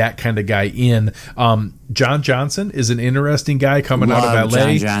to bring that kind of guy in. John Johnson is an interesting guy coming out of LA.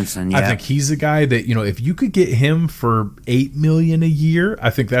 John Johnson, yeah. I think he's a guy that, if you could get him for $8 million a year,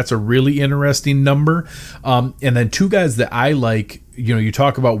 I think that's a really interesting number. And then 2 guys that I like, you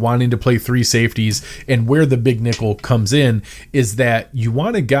talk about wanting to play three safeties, and where the big nickel comes in is that you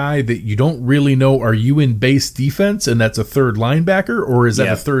want a guy that you don't really know, are you in base defense and that's a third linebacker, or is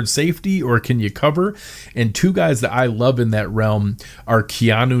that a third safety, or can you cover? And two guys that I love in that realm are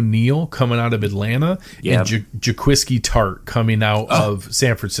Keanu Neal coming out of Atlanta and Jaquiski Tartt coming out of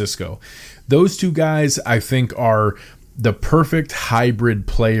San Francisco. Those two guys, I think, are the perfect hybrid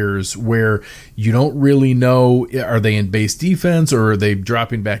players where you don't really know, are they in base defense or are they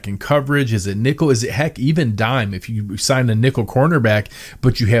dropping back in coverage? Is it nickel? Is it, heck, even dime? If you sign a nickel cornerback,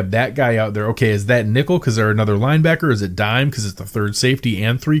 but you have that guy out there, okay, is that nickel because they're another linebacker? Is it dime because it's the third safety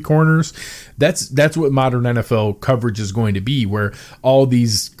and three corners? That's what modern NFL coverage is going to be, where all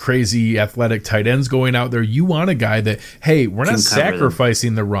these crazy athletic tight ends going out there. You want a guy that, hey, we're not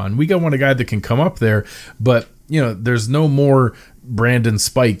sacrificing the run. We want a guy that can come up there, but there's no more Brandon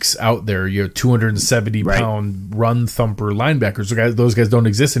Spikes out there, 270-pound run thumper linebackers. Those guys don't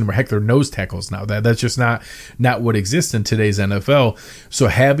exist anymore. Heck, they're nose tackles now. That's just not what exists in today's NFL. So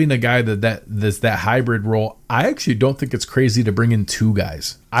having a guy that's that hybrid role, I actually don't think it's crazy to bring in two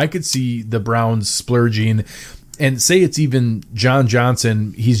guys. I could see the Browns splurging. And say it's even John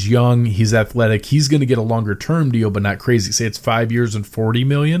Johnson, he's young, he's athletic, he's going to get a longer term deal, but not crazy. Say it's 5 years and $40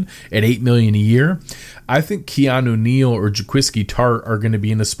 million at $8 million a year. I think Keanu Neal or Jaquiski Tartt are going to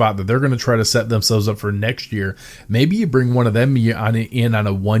be in a spot that they're going to try to set themselves up for next year. Maybe you bring one of them in on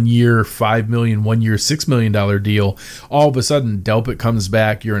a 1 year, $5 million, 1 year, $6 million deal. All of a sudden, Delpit comes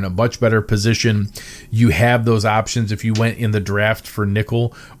back. You're in a much better position. You have those options if you went in the draft for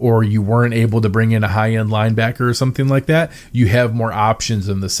nickel, or you weren't able to bring in a high-end linebacker or something like that. You have more options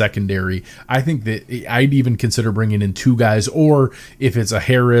in the secondary. I think that I'd even consider bringing in two guys, or if it's a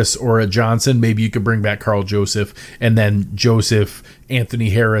Harris or a Johnson, maybe you could bring back Carl Joseph, and then Joseph, Anthony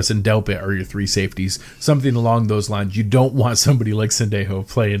Harris, and Delpit are your three safeties. Something along those lines. You don't want somebody like Sendejo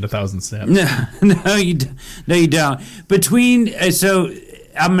playing 1,000 snaps. No, you don't. So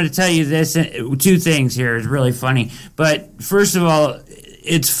I'm going to tell you this. Two things here is really funny. But first of all,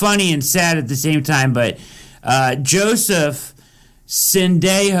 it's funny and sad at the same time. But Joseph,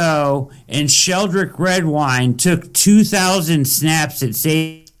 Sendejo, and Sheldrick Redwine took 2,000 snaps at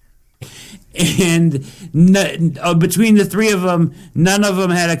safety. And between the three of them, none of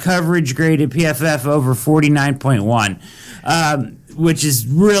them had a coverage grade at PFF over 49.1, which is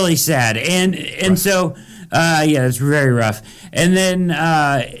really sad. And so, it's very rough. And then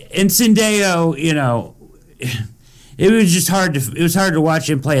in Sendejo, it was just hard to watch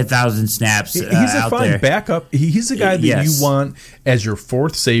him play 1,000 snaps. He's a fine backup. He's a guy that you want as your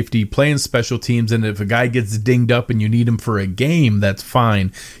fourth safety, playing special teams. And if a guy gets dinged up and you need him for a game, that's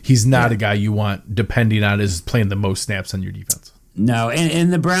fine. He's not a guy you want depending on is playing the most snaps on your defense. No,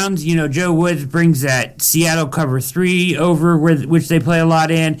 and the Browns, Joe Woods brings that Seattle cover 3 over, which they play a lot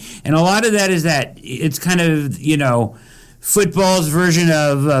in. And a lot of that is that it's kind of, football's version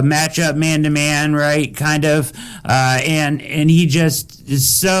of matchup man-to-man, right, kind of. And he just is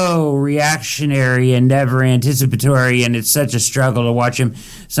so reactionary and never anticipatory, and it's such a struggle to watch him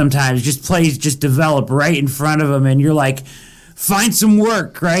sometimes. Plays just develop right in front of him, and you're like, find some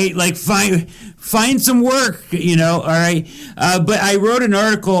work, right? Like, find some work, all right? But I wrote an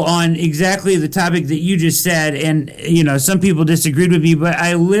article on exactly the topic that you just said, and, some people disagreed with me, but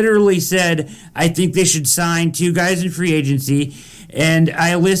I literally said I think they should sign 2 guys in free agency, and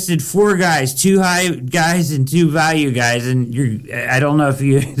I listed 4 guys, 2 high guys and 2 value guys, and I don't know if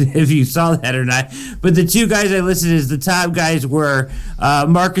you saw that or not, but the 2 guys I listed as the top guys were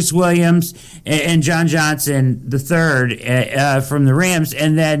Marcus Williams and John Johnson III from the Rams,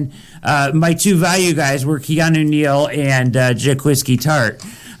 and then my 2 value guys were Keanu Neal and Jaquiski Tartt.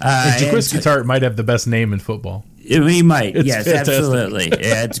 Jaquiski Tartt might have the best name in football. He might, yes, fantastic. Absolutely.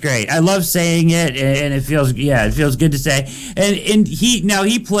 Yeah, it's great. I love saying it, and it feels good to say. And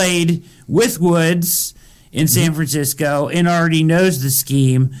he played with Woods in San Francisco and already knows the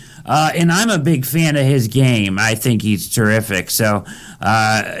scheme. And I'm a big fan of his game. I think he's terrific. So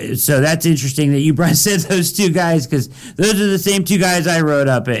that's interesting that you said those 2 guys, because those are the same 2 guys I wrote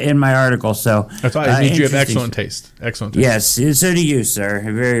up in my article. So that's why I think you have excellent taste. Excellent taste. Yes, so do you, sir.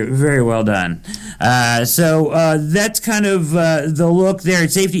 Very, very well done. So that's kind of the look there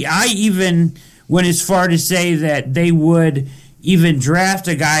at safety. I even went as far to say that they would even draft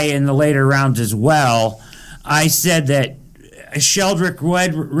a guy in the later rounds as well. I said that Sheldrick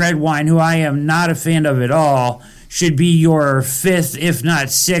Redwine, who I am not a fan of at all, should be your 5th, if not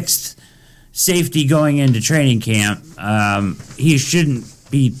 6th, safety going into training camp. He shouldn't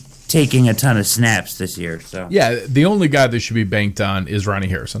be taking a ton of snaps this year. So yeah, the only guy that should be banked on is Ronnie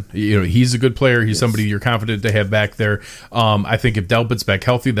Harrison. He's a good player. He's somebody you're confident to have back there. I think if Delpit's back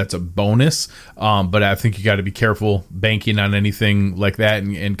healthy, that's a bonus. But I think you got to be careful banking on anything like that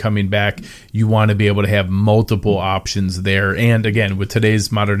and coming back. You want to be able to have multiple options there. And again, with today's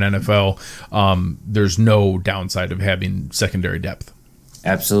modern NFL, there's no downside of having secondary depth.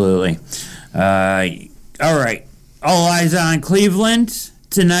 Absolutely. All right. All eyes on Cleveland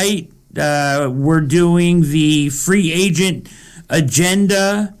tonight. We're doing the free agent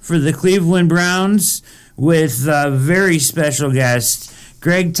agenda for the Cleveland Browns with a very special guest,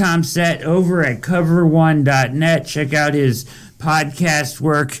 Greg Tomsett over at cover1.net. Check out his podcast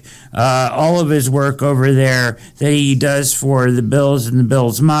work, all of his work over there that he does for the Bills and the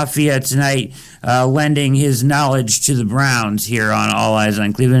Bills Mafia tonight, lending his knowledge to the Browns here on All Eyes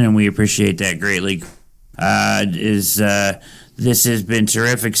on Cleveland, and we appreciate that greatly. This has been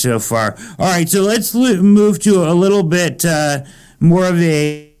terrific so far. All right, so let's move to a little bit more of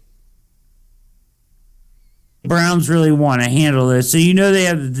a Browns really want to handle this. So they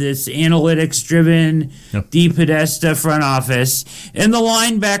have this analytics-driven DePodesta front office, and the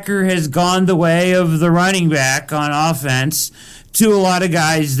linebacker has gone the way of the running back on offense to a lot of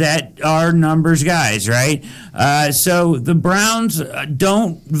guys that are numbers guys, right? So the Browns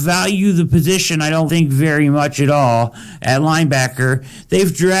don't value the position, I don't think, very much at all at linebacker.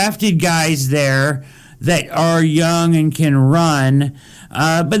 They've drafted guys there that are young and can run,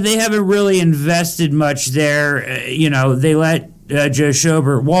 but they haven't really invested much there. They let Joe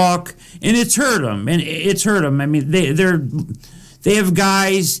Schobert walk, and it's hurt them. I mean, they have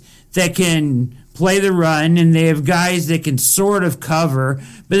guys that can play the run, and they have guys that can sort of cover,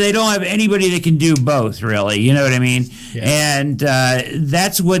 but they don't have anybody that can do both, really. You know what I mean? Yeah. And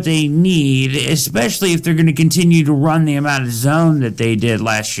that's what they need, especially if they're going to continue to run the amount of zone that they did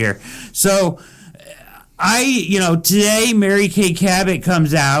last year. So today Mary Kay Cabot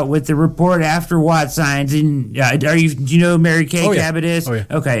comes out with the report after Watt signs, and do you know who Mary Kay Cabot is? Oh, yeah.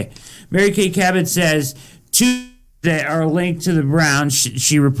 Okay. Mary Kay Cabot says two that are linked to the Browns,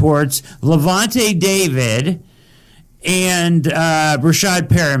 she reports, Lavonte David and Rashad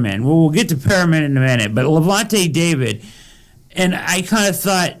Perriman. Well, we'll get to Perriman in a minute, but Lavonte David, and I kind of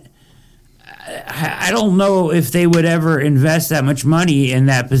thought, I don't know if they would ever invest that much money in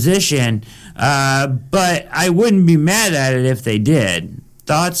that position, but I wouldn't be mad at it if they did.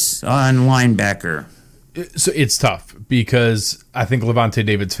 Thoughts on linebacker? So it's tough because I think Lavonte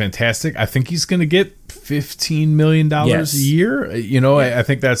David's fantastic. I think he's going to get $15 million a year. I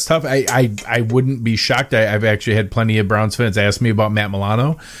think that's tough. I wouldn't be shocked. I've actually had plenty of Browns fans ask me about Matt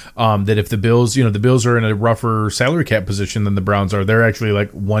Milano, that if the Bills, the Bills are in a rougher salary cap position than the Browns are. They're actually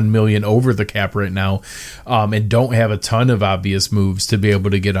like $1 million over the cap right now, and don't have a ton of obvious moves to be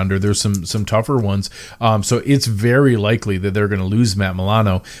able to get under. There's some tougher ones. So it's very likely that they're going to lose Matt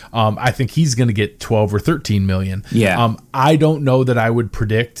Milano. I think he's going to get 12 or 13 million. Yeah. I don't know that I would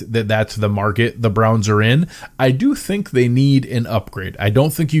predict that that's the market the Browns are in. I do think they need an upgrade. I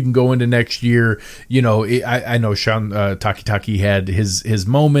don't think you can go into next year. I know Sean Taki had his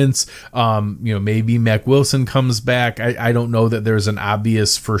moments. Maybe Mac Wilson comes back. I don't know that there's an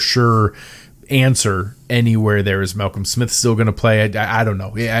obvious for sure answer anywhere there. Is Malcolm Smith still going to play? I don't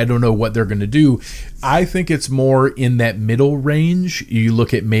know. I don't know what they're going to do. I think it's more in that middle range. You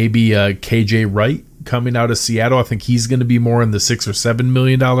look at maybe KJ Wright coming out of Seattle. I think he's going to be more in the $6 or $7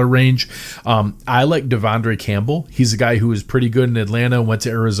 million range. I like Devondre Campbell. He's a guy who was pretty good in Atlanta, went to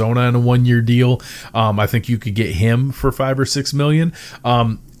Arizona on a 1-year deal. I think you could get him for $5 or $6 million.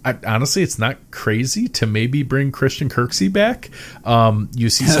 Honestly, it's not crazy to maybe bring Christian Kirksey back. You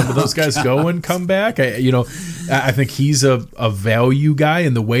see some of those guys go and come back. I think he's a value guy,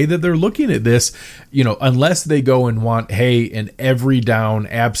 and the way that they're looking at this, unless they go and want, an every down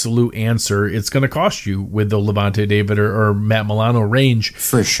absolute answer, it's going to cost you with the Lavonte David or Matt Milano range.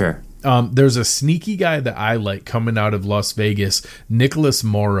 For sure. There's a sneaky guy that I like coming out of Las Vegas. Nicholas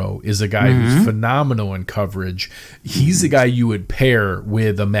Morrow is a guy who's phenomenal in coverage. He's a guy you would pair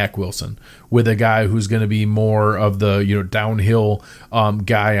with a Mac Wilson, with a guy who's going to be more of the downhill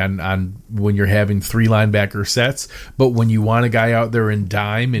guy on when you're having 3 linebacker sets. But when you want a guy out there in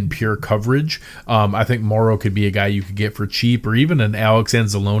dime in pure coverage, I think Morrow could be a guy you could get for cheap, or even an Alex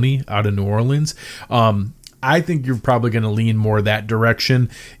Anzalone out of New Orleans. I think you're probably going to lean more that direction.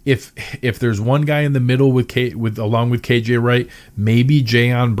 If there's one guy in the middle along with KJ Wright, maybe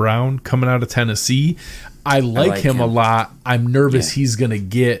Jayon Brown coming out of Tennessee. I like him a lot. I'm nervous he's going to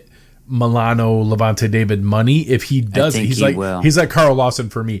get Milano, Lavonte David money. If he doesn't, he's like Carl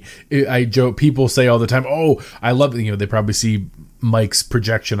Lawson for me. I joke. People say all the time, "Oh, I love." They probably see Mike's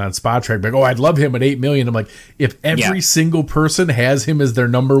projection on Spot Track, like, oh, I'd love him at $8 million. I'm like, if every single person has him as their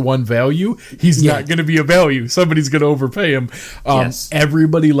number one value, he's not going to be a value. Somebody's going to overpay him.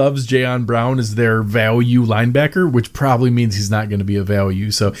 Everybody loves Jayon Brown as their value linebacker, which probably means he's not going to be a value.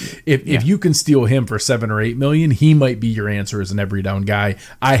 So if you can steal him for $7 or $8 million, he might be your answer as an every down guy.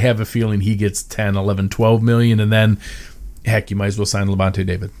 I have a feeling he gets 10, 11, 12 million, and then heck, you might as well sign Levante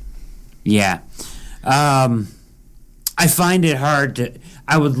David. Yeah. I find it hard to.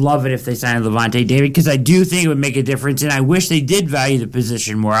 I would love it if they signed Levante David, because I do think it would make a difference, and I wish they did value the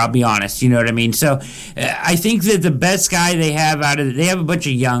position more. I'll be honest, you know what I mean. So I think that the best guy they have they have a bunch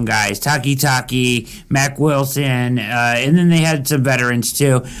of young guys, Taki, Mac Wilson, and then they had some veterans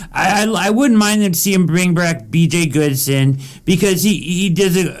too. I wouldn't mind them to see him bring back B.J. Goodson, because he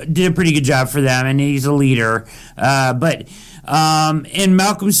did a pretty good job for them, and he's a leader. And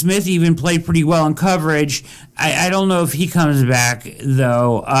Malcolm Smith even played pretty well in coverage. I don't know if he comes back,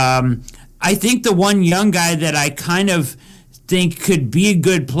 though. I think the one young guy that I kind of think could be a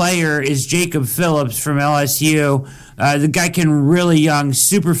good player is Jacob Phillips from LSU. The guy can really young,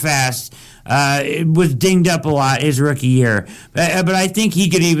 super fast. Was dinged up a lot his rookie year. But I think he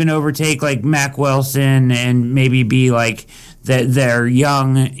could even overtake like Mac Wilson and maybe be like their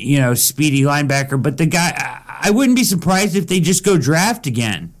young, speedy linebacker. But the guy, I wouldn't be surprised if they just go draft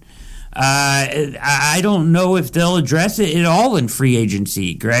again. I don't know if they'll address it at all in free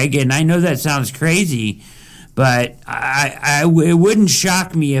agency, Greg. And I know that sounds crazy, but it wouldn't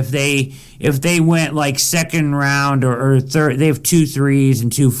shock me if they went like second round or third. They have 2 3s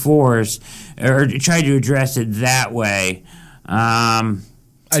and 2 4s, or try to address it that way.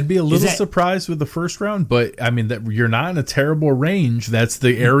 I'd be a little surprised with the first round, but I mean that you're not in a terrible range. That's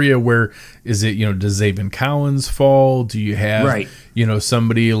the area where does Zaven Collins fall? Do you have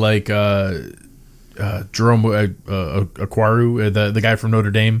somebody like Jerome Akwaru, the guy from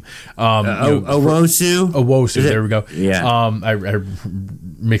Notre Dame, Owosu. There we go. Yeah. I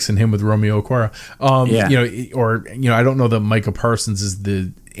mixing him with Romeo Okwara. I don't know that Micah Parsons is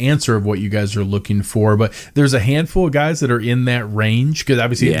the answer of what you guys are looking for, but there's a handful of guys that are in that range, because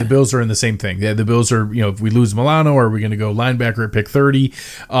obviously the Bills are in the same thing. The Bills are, if we lose Milano, are we going to go linebacker at pick 30?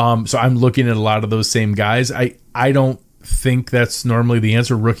 So I'm looking at a lot of those same guys. I don't think that's normally the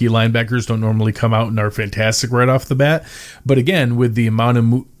answer. Rookie linebackers don't normally come out and are fantastic right off the bat, but again, with the amount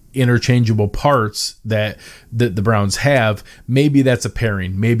of interchangeable parts that the Browns have, maybe that's a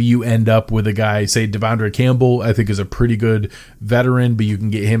pairing. Maybe you end up with a guy, say Devondre Campbell, I think is a pretty good veteran, but you can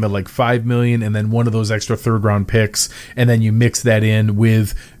get him at like $5 million, and then one of those extra third round picks, and then you mix that in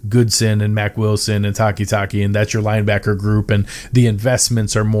with Goodson and Mac Wilson and Taki, and that's your linebacker group, and the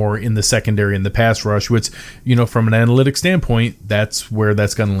investments are more in the secondary and the pass rush, which, from an analytic standpoint, that's where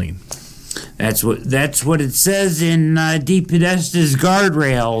that's going to lean. That's what it says in Deep Podesta's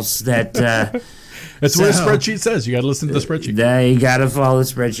guardrails. That's what the spreadsheet says. You got to listen to the spreadsheet. You got to follow the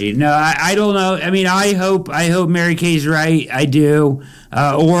spreadsheet. No, I don't know. I mean, I hope Mary Kay's right. I do,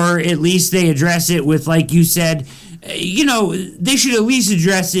 or at least they address it with, like you said. They should at least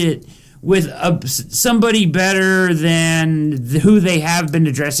address it with somebody better than who they have been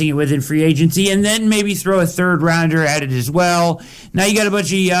addressing it with in free agency, and then maybe throw a third rounder at it as well. Now you got a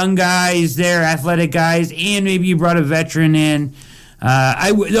bunch of young guys there, athletic guys, and maybe you brought a veteran in.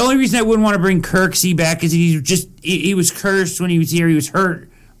 The only reason I wouldn't want to bring Kirksey back is he was cursed when he was here. He was hurt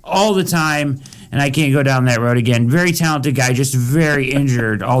all the time, and I can't go down that road again. Very talented guy, just very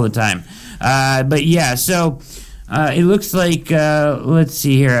injured all the time. But yeah, so it looks like, let's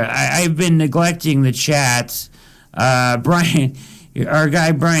see here. I've been neglecting the chats. Brian, our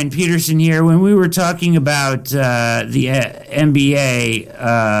guy Brian Peterson here, when we were talking about the NBA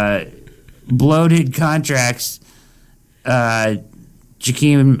bloated contracts,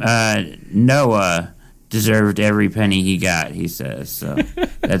 Jakeem Noah deserved every penny he got, he says. So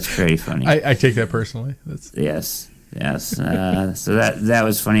that's pretty funny. I take that personally. Yes. So that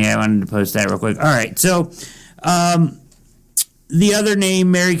was funny. I wanted to post that real quick. All right, so the other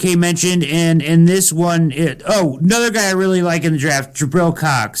name Mary Kay mentioned, and this one, another guy I really like in the draft, Jabril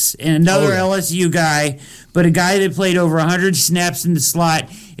Cox, and another LSU guy, but a guy that played over 100 snaps in the slot.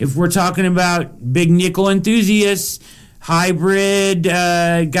 If we're talking about big nickel enthusiasts, hybrid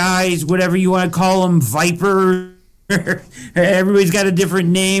guys, whatever you want to call them, Viper. Everybody's got a different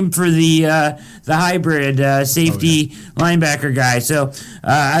name for the hybrid safety linebacker guy. So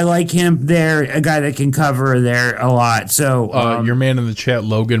I like him there, a guy that can cover there a lot. So your man in the chat,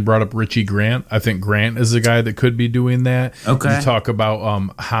 Logan, brought up Richie Grant. I think Grant is a guy that could be doing that. Okay. You talk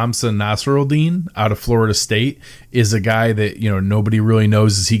about Hamza Nasruddin out of Florida State. is a guy that, nobody really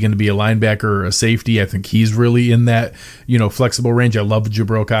knows. Is he going to be a linebacker or a safety? I think he's really in that, flexible range. I love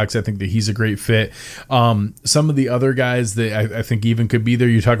Jabril Cox. I think that he's a great fit. Some of the other guys that I think even could be there,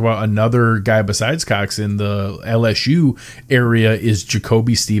 you talk about another guy besides Cox in the LSU area is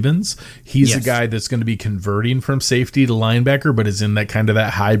Jacoby Stevens. He's a guy that's going to be converting from safety to linebacker, but is in that kind of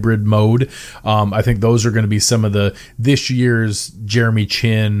that hybrid mode. I think those are going to be some of this year's Jeremy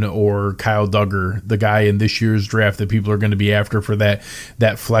Chin or Kyle Duggar, the guy in this year's draft that people are going to be after for that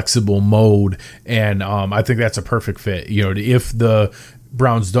flexible mode. And I think that's a perfect fit. If the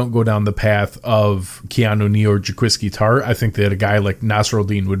Browns don't go down the path of Keanu Neal or Jaquiski Tartt, I think that a guy like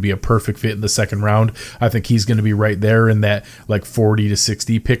Nasruddin would be a perfect fit in the second round. I think he's going to be right there in that 40 to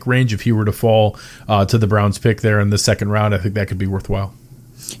 60 pick range. If he were to fall to the Browns pick there in the second round, I think that could be worthwhile.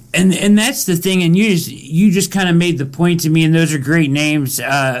 And that's the thing, and you just kind of made the point to me, and those are great names.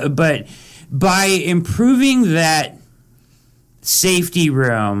 But by improving that safety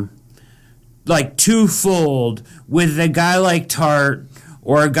room twofold with a guy like Tartt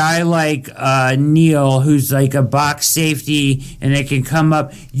or a guy like Neal, who's like a box safety and it can come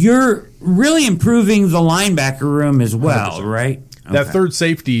up, you're really improving the linebacker room as well, 100%. Right? That third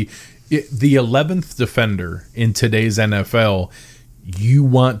safety, the 11th defender in today's NFL, you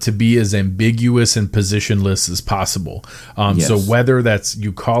want to be as ambiguous and positionless as possible. So whether that's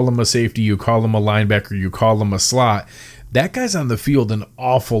you call him a safety, you call him a linebacker, you call him a slot, that guy's on the field an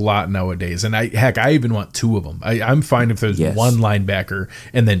awful lot nowadays. And I even want two of them. I'm fine if there's one linebacker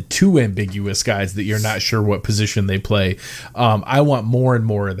and then two ambiguous guys that you're not sure what position they play. I want more and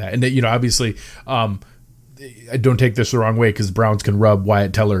more of that. And, obviously, I don't take this the wrong way because Browns can rub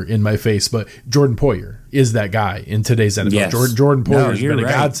Wyatt Teller in my face, but Jordan Poyer is that guy in today's NFL. Yes. Jordan Poyer has been a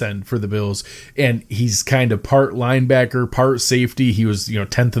godsend for the Bills, and he's kind of part linebacker, part safety. He was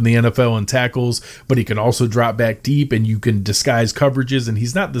 10th in the NFL in tackles, but he can also drop back deep, and you can disguise coverages, and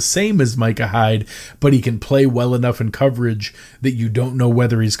he's not the same as Micah Hyde, but he can play well enough in coverage that you don't know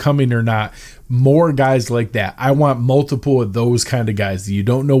whether he's coming or not. More guys like that. I want multiple of those kind of guys. You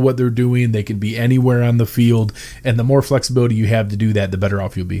don't know what they're doing. They can be anywhere on the field, and the more flexibility you have to do that, the better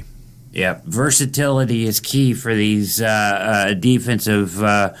off you'll be. Yeah, versatility is key for these defensive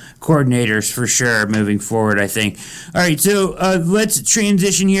coordinators for sure moving forward, I think. All right, so let's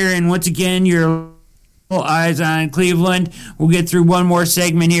transition here, and once again, your eyes on Cleveland. We'll get through one more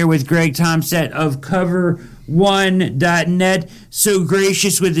segment here with Greg Tomset of Cover1.net. So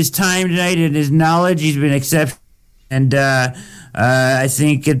gracious with his time tonight and his knowledge. He's been exceptional, and I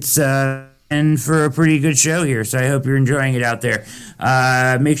think it's in for a pretty good show here, so I hope you're enjoying it out there.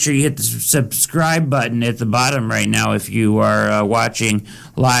 Make sure you hit the subscribe button at the bottom right now if you are watching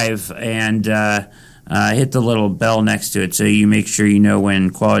live, and hit the little bell next to it so you make sure you know when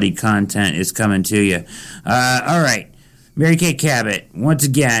quality content is coming to you. All right, Mary Kay Cabot, once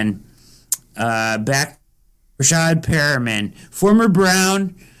again, back. Rashad Perriman, former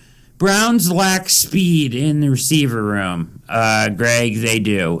Brown. Browns lack speed in the receiver room, Greg. They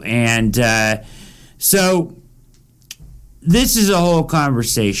do. And so this is a whole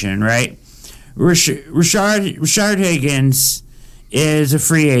conversation, right? Rashard Higgins is a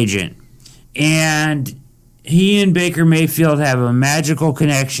free agent, and he and Baker Mayfield have a magical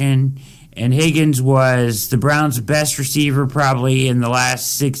connection, and Higgins was the Browns' best receiver probably in the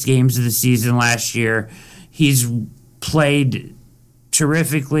last 6 games of the season last year. He's played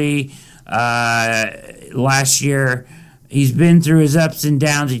terrifically last year. He's been through his ups and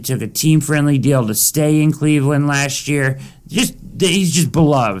downs. He took a team-friendly deal to stay in Cleveland last year. He's just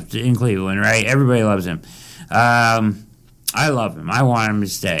beloved in Cleveland, right? Everybody loves him. I love him. I want him to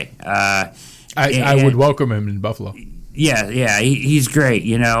stay. I would welcome him in Buffalo. Yeah, he's great,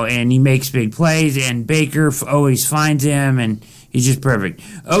 and he makes big plays, and Baker always finds him, and he's just perfect.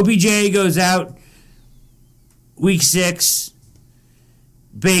 OBJ goes out week 6.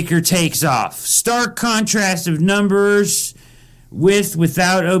 Baker takes off. Stark contrast of numbers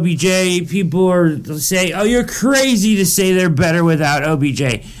without OBJ. People are say, "Oh, you're crazy to say they're better without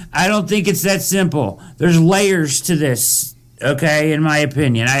OBJ." I don't think it's that simple. There's layers to this, okay, in my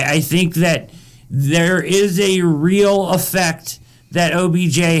opinion. I think that there is a real effect that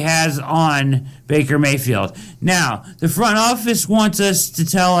OBJ has on Baker Mayfield. Now, the front office wants us to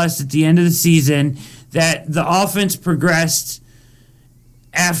tell us at the end of the season that the offense progressed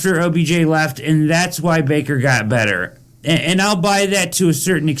after OBJ left, and that's why Baker got better. And I'll buy that to a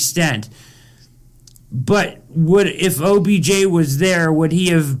certain extent. But if OBJ was there, would he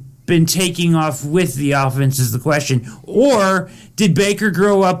have been taking off with the offense is the question. Or did Baker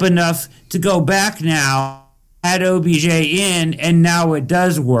grow up enough to go back now, add OBJ in, and now it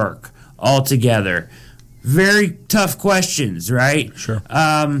does work altogether? very tough questions, right? Sure.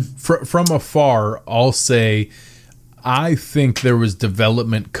 From afar, I'll say I think there was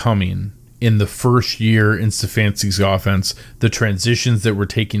development coming in the first year in Stefanski's offense, the transitions that were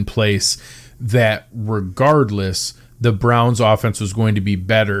taking place, that regardless, the Browns offense was going to be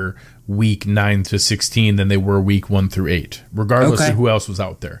better week 9 to 16 than they were week 1 through 8, regardless of who else was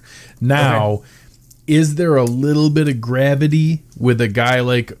out there. Now, is there a little bit of gravity with a guy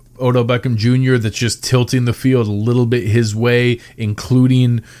like Odell Beckham Jr. that's just tilting the field a little bit his way,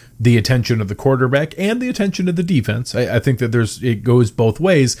 including the attention of the quarterback and the attention of the defense? I think that it goes both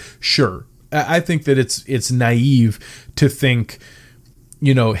ways. Sure. I think that it's naive to think,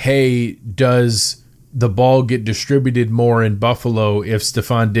 hey, does the ball get distributed more in Buffalo if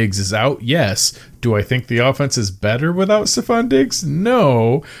Stephon Diggs is out? Yes. Do I think the offense is better without Stephon Diggs?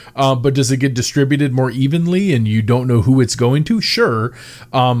 No. But does it get distributed more evenly and you don't know who it's going to? Sure.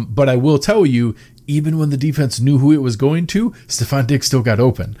 But I will tell you, even when the defense knew who it was going to, Stephon Diggs still got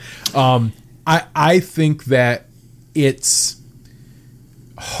open. I think that it's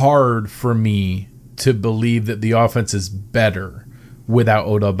hard for me to believe that the offense is better without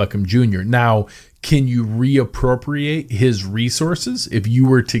Odell Beckham Jr. Now, can you reappropriate his resources if you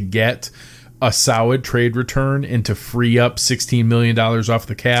were to get a solid trade return and to free up $16 million off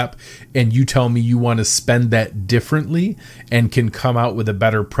the cap, and you tell me you want to spend that differently and can come out with a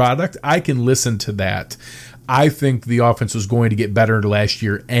better product? I can listen to that. I think the offense was going to get better last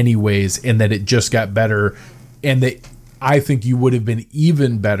year anyways, and that it just got better, and that I think you would have been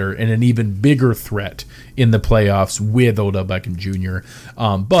even better and an even bigger threat in the playoffs with Odell Beckham Jr.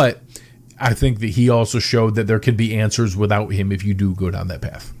 But I think that he also showed that there could be answers without him if you do go down that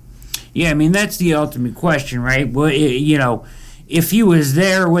path. Yeah, I mean, that's the ultimate question, right? Well, if he was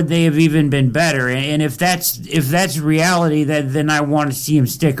there, would they have even been better? And if that's reality, then I want to see him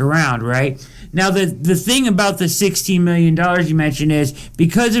stick around, right? Now, the thing about the $16 million you mentioned is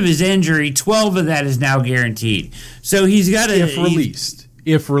because of his injury, 12 of that is now guaranteed. So he's got to...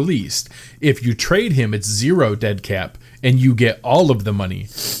 If released. If you trade him, it's zero dead cap, and you get all of the money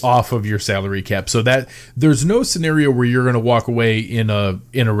off of your salary cap. So that there's no scenario where you're going to walk away in a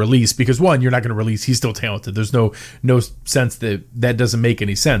release because, one, you're not going to release. He's still talented. There's no sense that doesn't make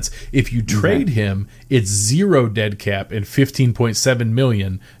any sense. If you trade him, it's zero dead cap and $15.7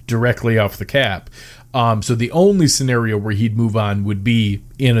 million directly off the cap. So the only scenario where he'd move on would be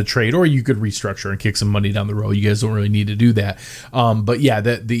in a trade, or you could restructure and kick some money down the road. You guys don't really need to do that. But yeah,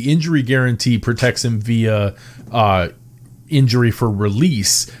 the injury guarantee protects him via injury for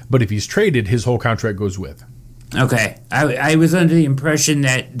release. But if he's traded, his whole contract goes with. Okay. I was under the impression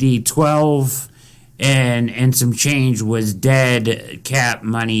that the 12 and some change was dead cap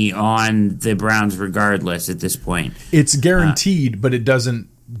money on the Browns regardless at this point. It's guaranteed, but it doesn't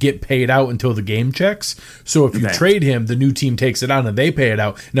get paid out until the game checks. So if you trade him, the new team takes it on and they pay it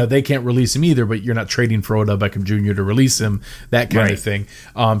out. Now, they can't release him either, but you're not trading for Odell Beckham Jr. to release him, that kind of thing.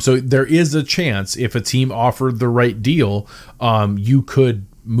 So there is a chance if a team offered the right deal, you could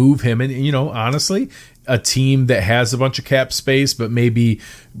move him. And, honestly, a team that has a bunch of cap space, but maybe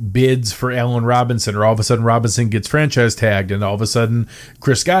bids for Allen Robinson, or all of a sudden Robinson gets franchise tagged, and all of a sudden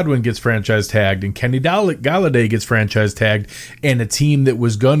Chris Godwin gets franchise tagged, and Kenny Galladay gets franchise tagged, and a team that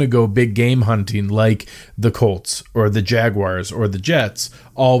was going to go big game hunting like the Colts or the Jaguars or the Jets,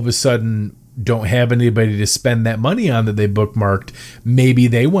 all of a sudden don't have anybody to spend that money on that they bookmarked. Maybe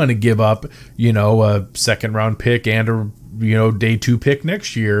they want to give up, a second round pick and a day 2 pick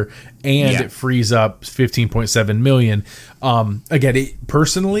next year, and it frees up $15.7 million. Again,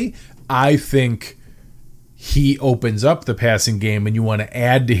 personally, I think he opens up the passing game, and you want to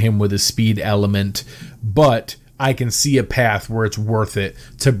add to him with a speed element, but I can see a path where it's worth it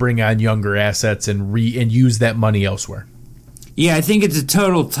to bring on younger assets and use that money elsewhere. Yeah, I think it's a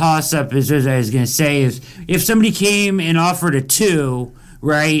total toss-up, as I was going to say, is if somebody came and offered a 2,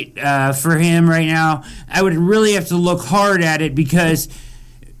 right, for him right now, I would really have to look hard at it, because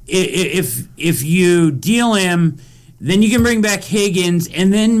if you deal him, then you can bring back Higgins,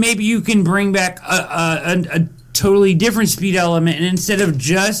 and then maybe you can bring back a totally different speed element, and instead of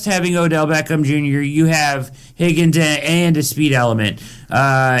just having Odell Beckham Jr., you have Higgins and a speed element,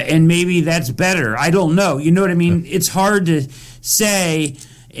 and maybe that's better. I don't know. You know what I mean? It's hard to say,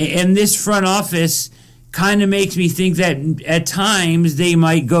 and this front office kind of makes me think that at times they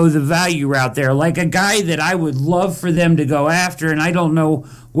might go the value route there, like a guy that I would love for them to go after, and I don't know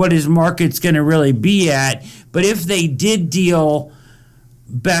what his market's going to really be at, but if they did deal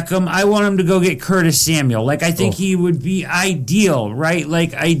Beckham, I want him to go get Curtis Samuel. Like, I think he would be ideal, right?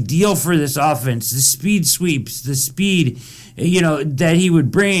 Like, ideal for this offense. The speed sweeps, the speed, that he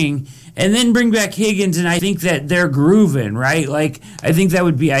would bring. and then bring back Higgins, and I think that they're grooving, right? Like, I think that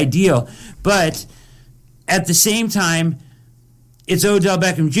would be ideal. But at the same time, it's Odell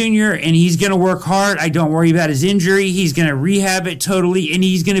Beckham Jr., and he's going to work hard. I don't worry about his injury. He's going to rehab it totally, and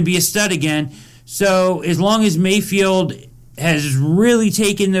he's going to be a stud again. So as long as Mayfield has really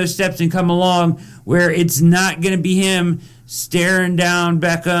taken those steps and come along where it's not going to be him staring down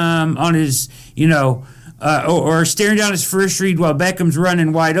Beckham on his, or staring down his first read while Beckham's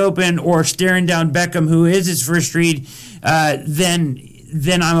running wide open, or staring down Beckham, who is his first read,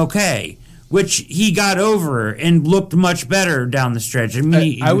 then I'm okay. Which he got over and looked much better down the stretch.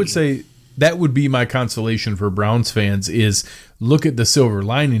 I would say that would be my consolation for Browns fans is look at the silver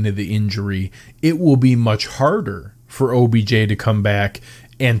lining of the injury. It will be much harder for OBJ to come back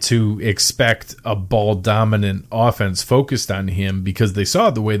and to expect a ball-dominant offense focused on him because they saw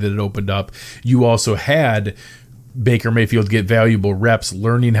the way that it opened up. You also had Baker Mayfield get valuable reps,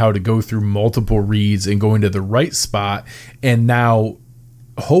 learning how to go through multiple reads and going to the right spot, and now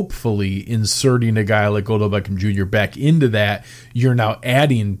hopefully inserting a guy like Odell Beckham Jr. back into that. You're now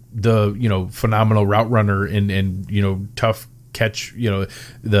adding the phenomenal route runner and tough catch,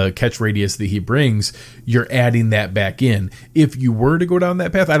 the catch radius that he brings. You're adding that back in. If you were to go down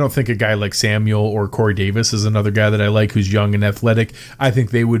that path, I don't think a guy like Samuel or Corey Davis is another guy that I like who's young and athletic. I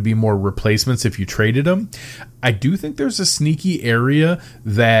think they would be more replacements if you traded them. I do think there's a sneaky area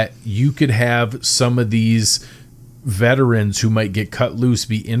that you could have some of these veterans who might get cut loose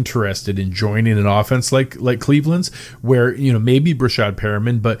be interested in joining an offense like Cleveland's, where maybe Brashad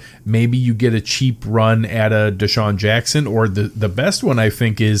Perriman, but maybe you get a cheap run at a Deshaun Jackson, or the best one I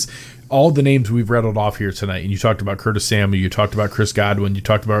think is all the names we've rattled off here tonight. And you talked about Curtis Samuel, you talked about Chris Godwin, you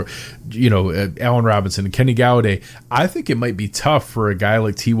talked about Allen Robinson and Kenny Golladay. I think it might be tough for a guy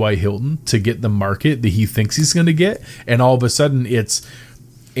like T.Y. Hilton to get the market that he thinks he's going to get, and all of a sudden it's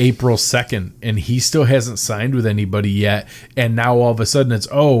April 2nd and he still hasn't signed with anybody yet, and now all of a sudden it's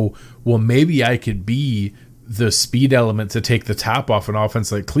maybe I could be the speed element to take the top off an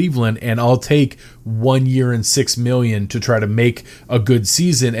offense like Cleveland, and I'll take 1 year and $6 million to try to make a good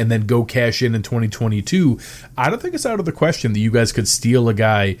season and then go cash in 2022. I don't think it's out of the question that you guys could steal a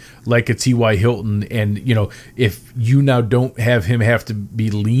guy like a T.Y. Hilton, and if you now don't have him have to be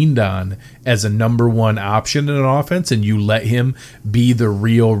leaned on as a number one option in an offense and you let him be the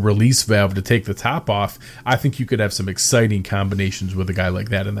real release valve to take the top off, I think you could have some exciting combinations with a guy like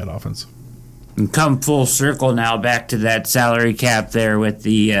that in that offense. And come full circle now back to that salary cap there with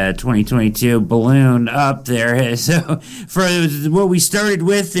the 2022 balloon up there. So for what we started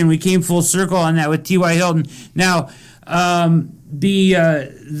with, and we came full circle on that with T.Y. Hilton. Now, the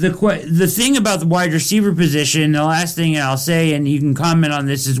thing about the wide receiver position, the last thing I'll say, and you can comment on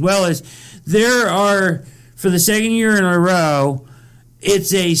this as well, is there are, for the second year in a row,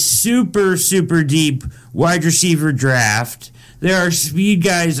 it's a super, super deep wide receiver draft. There are speed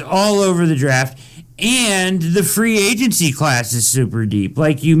guys all over the draft, and the free agency class is super deep.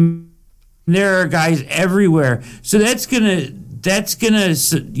 There are guys everywhere. So that's gonna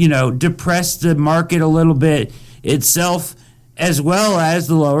depress the market a little bit itself, as well as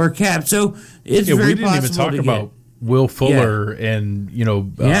the lower cap. So it's very possible. We didn't even talk about Will Fuller and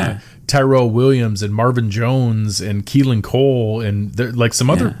Tyrell Williams and Marvin Jones and Keelan Cole and some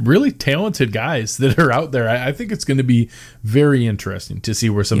other really talented guys that are out there. I think it's going to be very interesting to see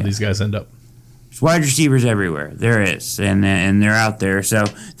where some of these guys end up. There's wide receivers everywhere. There is, and they're out there. So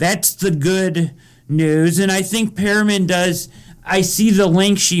that's the good news. And I think Perriman does. I see the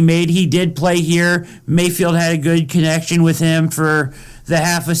link she made. He did play here. Mayfield had a good connection with him for the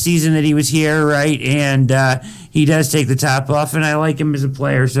half a season that he was here, right? And he does take the top off, and I like him as a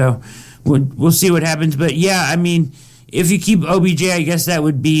player. So we'll see what happens. But yeah, I mean, if you keep OBJ, I guess that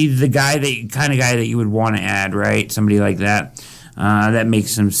would be the kind of guy that you would want to add, right? Somebody like that. That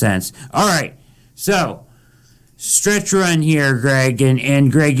makes some sense. All right, so stretch run here, Greg.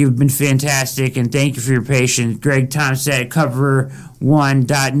 And Greg, you've been fantastic, and thank you for your patience. Greg Thompson at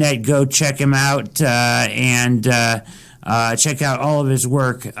cover1.net. Go check him out and check out all of his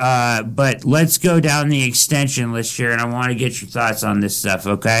work. But let's go down the extension list here, and I want to get your thoughts on this stuff,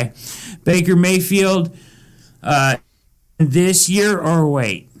 okay? Baker Mayfield this year or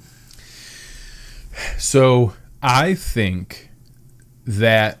wait? So I think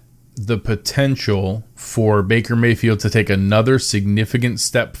that the potential for Baker Mayfield to take another significant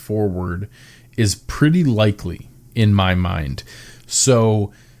step forward is pretty likely in my mind.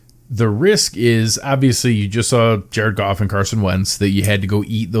 So the risk is, obviously, you just saw Jared Goff and Carson Wentz, that you had to go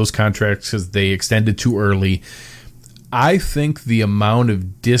eat those contracts because they extended too early. I think the amount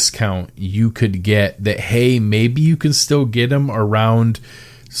of discount you could get that, hey, maybe you can still get them around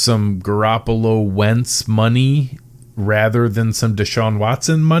some Garoppolo Wentz money rather than some Deshaun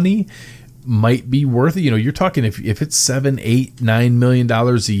Watson money might be worth it. You're talking if it's $7, $8, $9 million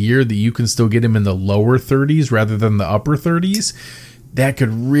a year that you can still get him in the lower 30s rather than the upper 30s, that could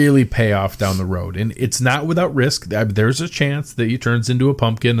really pay off down the road. And it's not without risk. There's a chance that he turns into a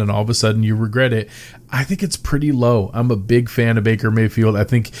pumpkin and all of a sudden you regret it. I think it's pretty low. I'm a big fan of Baker Mayfield. I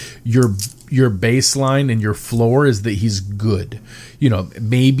think your baseline and your floor is that he's good.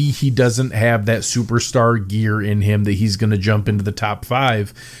 Maybe he doesn't have that superstar gear in him that he's going to jump into the top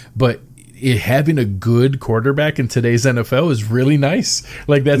 5, but having a good quarterback in today's NFL is really nice.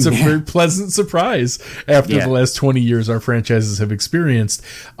 Like, that's a very pleasant surprise after the last 20 years our franchises have experienced.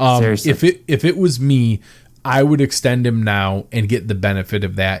 If it was me, I would extend him now and get the benefit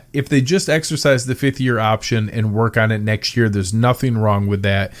of that. If they just exercise the 5th-year option and work on it next year, there's nothing wrong with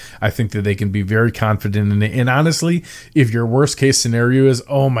that. I think that they can be very confident in it. And honestly, if your worst case scenario is,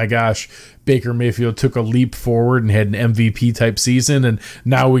 oh my gosh, Baker Mayfield took a leap forward and had an MVP type season, and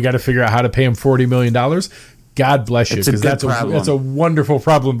now we got to figure out how to pay him $40 million. God bless you, because that's a wonderful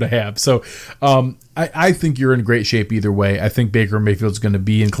problem to have. So I think you're in great shape either way. I think Baker Mayfield's going to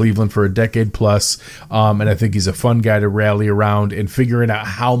be in Cleveland for a decade plus, and I think he's a fun guy to rally around, and figuring out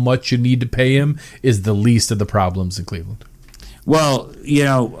how much you need to pay him is the least of the problems in Cleveland. Well,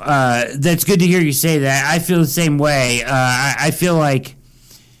 that's good to hear you say that. I feel the same way. I feel like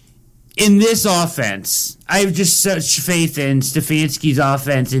in this offense, I have just such faith in Stefanski's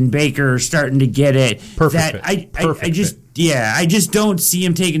offense and Baker starting to get it. Perfect. I just don't see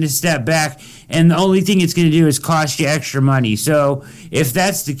him taking a step back, and the only thing it's going to do is cost you extra money. So if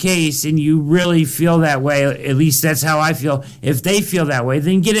that's the case and you really feel that way, at least that's how I feel. If they feel that way,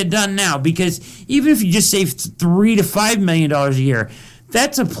 then get it done now, because even if you just save $3 to $5 million a year,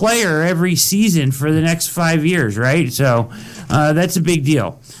 that's a player every season for the next 5 years, right? So that's a big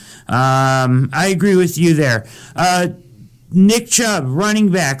deal. I agree with you there. Nick Chubb,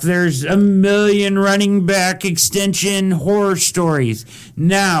 running back. There's a million running back extension horror stories.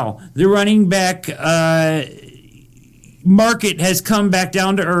 Now, the running back market has come back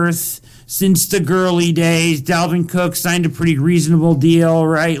down to earth since the Gurley days. Dalvin Cook signed a pretty reasonable deal,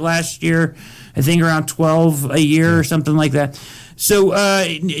 right, last year. I think around 12 a year or something like that. So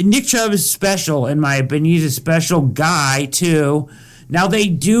Nick Chubb is special, in my opinion. He's a special guy, too. Now, they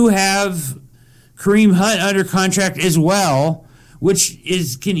do have Kareem Hunt under contract as well, which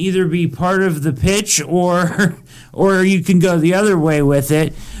can either be part of the pitch or you can go the other way with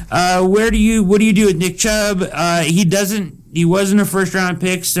it. What do you do with Nick Chubb? He wasn't a first round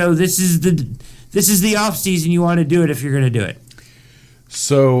pick, so this is the offseason you want to do it if you're going to do it.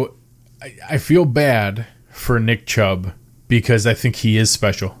 So I feel bad for Nick Chubb because I think he is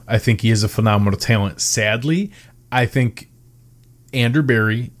special. I think he is a phenomenal talent. Sadly, I think Andrew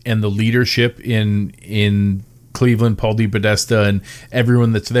Berry and the leadership in Cleveland, Paul DePodesta, and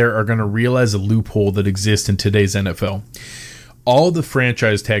everyone that's there are going to realize a loophole that exists in today's NFL. All the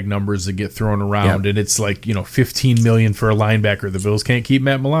franchise tag numbers that get thrown around, and it's like, $15 million for a linebacker. The Bills can't keep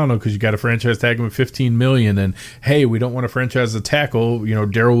Matt Milano because you got to franchise tag him at $15 million. And hey, we don't want to franchise a tackle.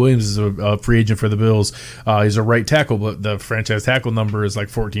 Darrell Williams is a free agent for the Bills. He's a right tackle, but the franchise tackle number is like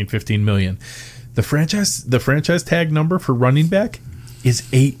 $15 million. The franchise tag number for running back is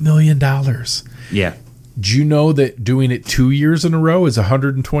 $8 million. Yeah. Do you know that doing it 2 years in a row is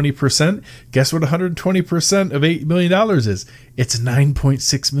 120%? Guess what 120% of $8 million is? It's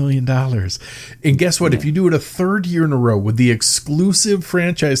 $9.6 million. And guess what? If you do it a third year in a row with the exclusive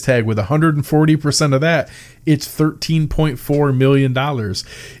franchise tag with 140% of that, it's $13.4 million.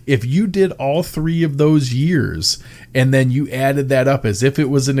 If you did all 3 of those years and then you added that up as if it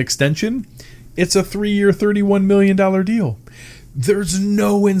was an extension, it's a 3-year, $31 million deal. There's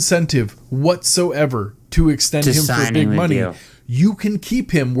no incentive whatsoever to extend him for big money. Deal. You can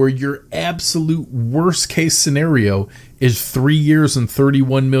keep him where your absolute worst case scenario is 3 years and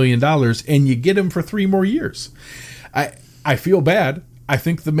 $31 million, and you get him for 3 more years. I feel bad. I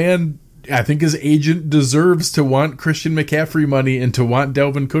think his agent deserves to want Christian McCaffrey money and to want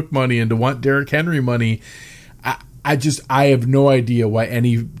Dalvin Cook money and to want Derrick Henry money. I have no idea why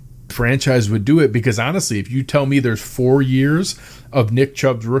any franchise would do it, because honestly, if you tell me there's 4 years of Nick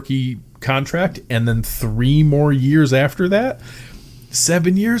Chubb's rookie contract and then 3 more years after that,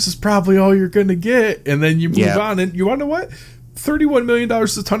 7 years is probably all you're going to get, and then you move on. And you want to know what? $31 million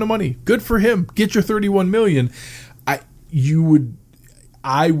is a ton of money. Good for him. Get your $31 million.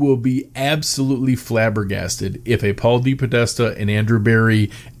 I will be absolutely flabbergasted if a Paul DePodesta and Andrew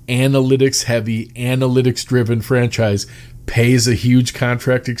Berry analytics heavy, analytics driven franchise pays a huge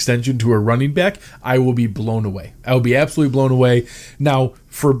contract extension to a running back, I will be blown away. I will be absolutely blown away. Now,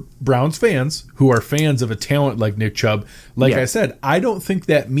 for Browns fans who are fans of a talent like Nick Chubb, like I said, I don't think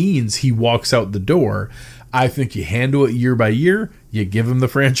that means he walks out the door. I think you handle it year by year. You give him the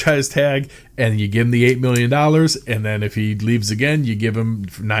franchise tag, and you give him the $8 million. And then if he leaves again, you give him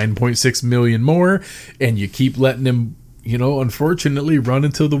 $9.6 million more, and you keep letting him, unfortunately run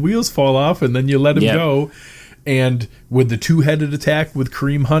until the wheels fall off, and then you let him go. And with the two-headed attack with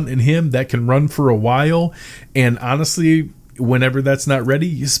Kareem Hunt and him, that can run for a while. And honestly, whenever that's not ready,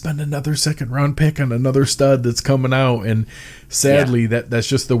 you spend another second-round pick on another stud that's coming out. And sadly, that's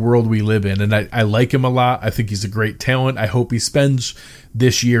just the world we live in. And I like him a lot. I think he's a great talent. I hope he spends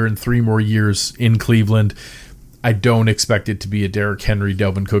this year and 3 more years in Cleveland. I don't expect it to be a Derrick Henry,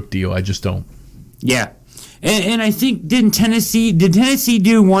 Delvin Cook deal. I just don't. Yeah. And I think, did Tennessee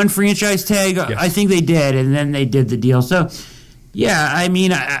do one franchise tag? Yes. I think they did, and then they did the deal. So, yeah, I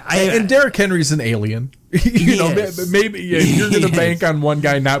mean, and Derrick Henry's an alien. Maybe if you're going to bank on one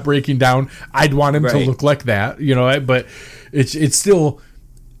guy not breaking down, I'd want him to look like that, But it's still,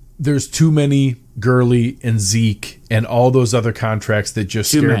 there's too many Gurley and Zeke and all those other contracts that just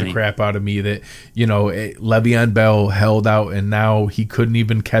scared the crap out of me. That Le'Veon Bell held out, and now he couldn't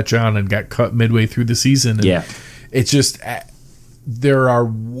even catch on and got cut midway through the season. And it's just, there are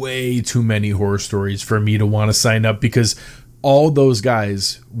way too many horror stories for me to want to sign up, because all those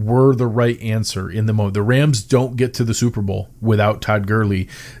guys were the right answer in the moment. The Rams don't get to the Super Bowl without Todd Gurley.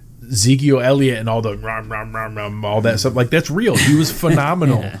 Ezekiel Elliott and all the all that stuff, like, that's real. He was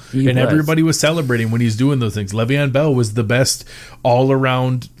phenomenal. Everybody was celebrating when he's doing those things. Le'Veon Bell was the best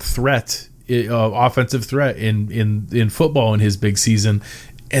all-around threat, offensive threat in football in his big season,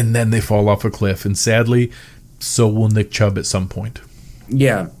 and then they fall off a cliff. And sadly, so will Nick Chubb at some point.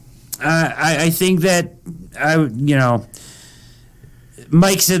 Yeah. I think that,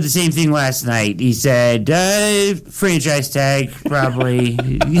 Mike said the same thing last night. He said, franchise tag, probably.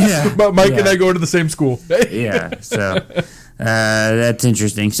 Yeah. But Mike and I go to the same school. Yeah, so that's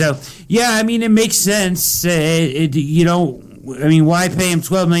interesting. So, yeah, I mean, it makes sense. Why pay him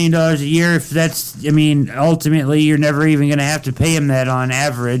 $12 million a year if that's, ultimately you're never even going to have to pay him that on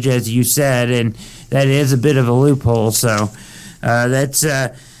average, as you said, and that is a bit of a loophole. So,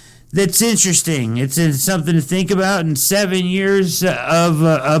 that's interesting. It's something to think about. In 7 years of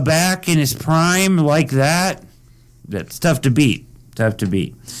a back in his prime like that, that's tough to beat.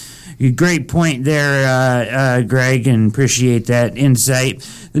 Great point there, Greg, and appreciate that insight.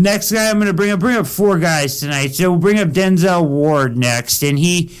 The next guy I'm going to bring up 4 guys tonight. So we'll bring up Denzel Ward next, and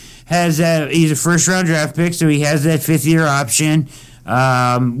he's a first-round draft pick, so he has that 5th-year option.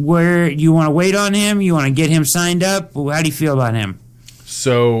 Where you want to wait on him? You want to get him signed up? How do you feel about him?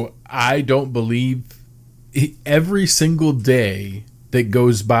 So I don't believe every single day that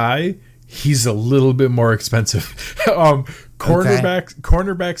goes by, he's a little bit more expensive.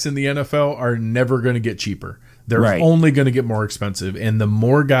 Cornerbacks in the NFL are never going to get cheaper. They're only going to get more expensive. And the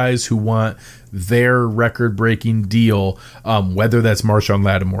more guys who want their record-breaking deal, whether that's Marshawn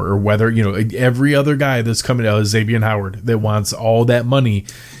Lattimore or whether, every other guy that's coming out, Xavier Howard, that wants all that money,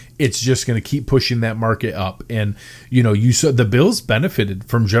 it's just going to keep pushing that market up. And, you saw the Bills benefited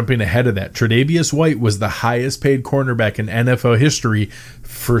from jumping ahead of that. Tre'Davious White was the highest paid cornerback in NFL history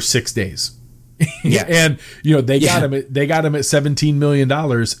for 6 days. Yeah. And, they got him at $17 million,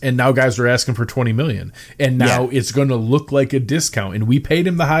 and now guys are asking for $20 million. And now it's going to look like a discount. And we paid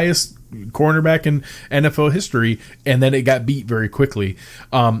him the highest cornerback in NFL history, and then it got beat very quickly.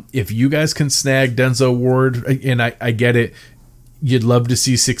 If you guys can snag Denzel Ward, and I get it, you'd love to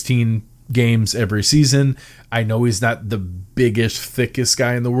see 16 games every season. I know he's not the biggest, thickest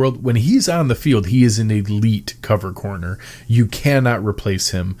guy in the world. When he's on the field, he is an elite cover corner. You cannot replace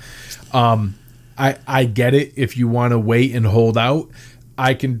him. I get it. If you want to wait and hold out,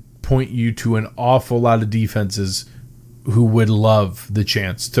 I can point you to an awful lot of defenses who would love the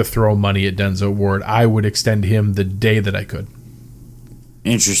chance to throw money at Denzel Ward. I would extend him the day that I could.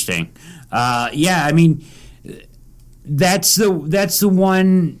 Interesting. That's the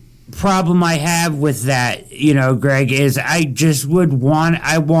one problem I have with that, Greg, is I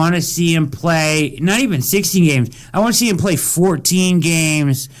want to see him play not even 16 games. I want to see him play 14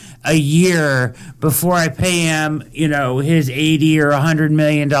 games a year before I pay him, his $80 or $100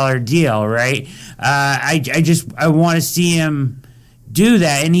 million deal, right? I want to see him do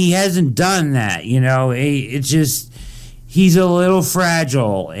that, and he hasn't done that. It's just, he's a little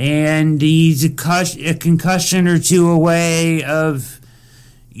fragile, and he's a concussion or two away of,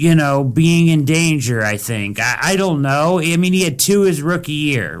 being in danger, I think. I don't know. He had 2 his rookie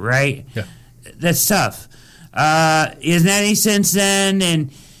year, right? Yeah. That's tough. He hasn't had any since then,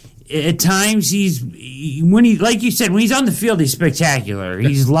 and at times like you said, when he's on the field, he's spectacular.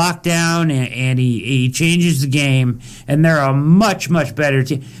 He's locked down, and he changes the game, and they're a much, much better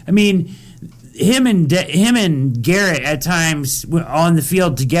team. I mean, him and Garrett at times on the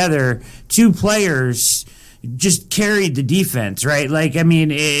field together, two players just carried the defense, right? Like, I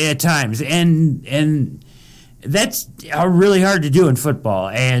mean, at times, and that's really hard to do in football.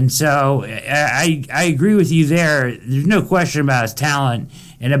 And so I agree with you there. There's no question about his talent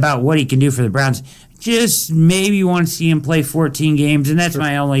and about what he can do for the Browns. Just maybe want to see him play 14 games, and that's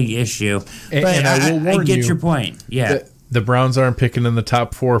my only issue. But I get your point. Yeah. The Browns aren't picking in the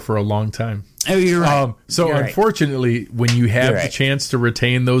top 4 for a long time. Oh, you're right. Unfortunately, when you have the chance to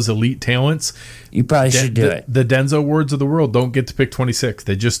retain those elite talents, you probably should do it. The Denzel Wards of the world don't get to pick 26.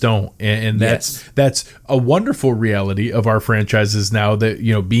 They just don't. And that's a wonderful reality of our franchises now, that,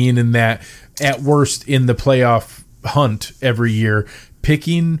 you know, being in that, at worst, in the playoff hunt every year,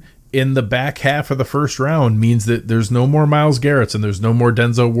 picking in the back half of the first round means that there's no more Myles Garretts and there's no more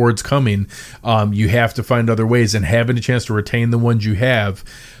Denzel Wards coming. You have to find other ways, and having a chance to retain the ones you have.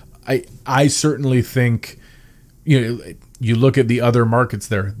 I certainly think, you know, you look at the other markets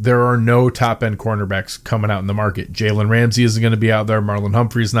there are no top-end cornerbacks coming out in the market. Jalen Ramsey isn't going to be out there. Marlon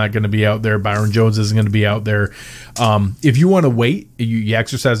Humphrey's not going to be out there. Byron Jones isn't going to be out there. If you want to wait, you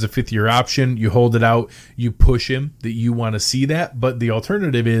exercise the fifth-year option, you hold it out, you push him, that you want to see that. But the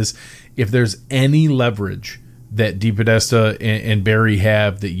alternative is, if there's any leverage that DePodesta and Barry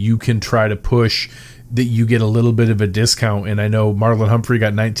have that you can try to push, that you get a little bit of a discount. And I know Marlon Humphrey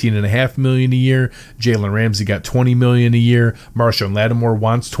got $19.5 million a year. Jalen Ramsey got $20 million a year. Marshawn Lattimore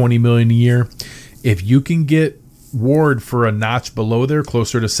wants $20 million a year. If you can get Ward for a notch below there,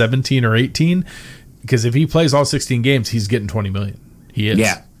 closer to 17 or 18, because if he plays all 16 games, he's getting $20 million. He is.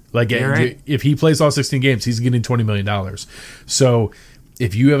 Yeah. Like, if he plays all 16 games, he's getting $20 million. So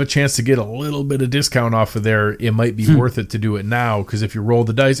if you have a chance to get a little bit of discount off of there, it might be worth it to do it now. Because if you roll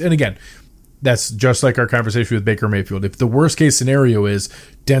the dice, and again, that's just like our conversation with Baker Mayfield. If the worst case scenario is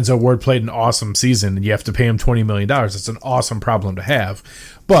Denzel Ward played an awesome season and you have to pay him $20 million, that's an awesome problem to have.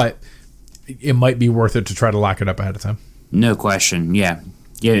 But it might be worth it to try to lock it up ahead of time. No question. Yeah.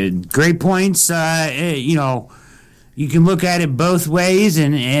 Great points. You know, you can look at it both ways,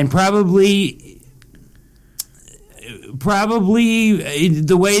 and probably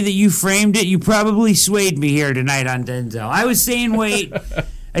the way that you framed it, you probably swayed me here tonight on Denzel. I was saying wait.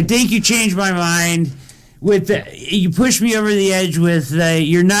 I think you changed my mind. You pushed me over the edge with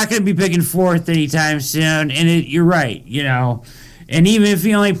you're not going to be picking 4th anytime soon, and you're right, you know. And even if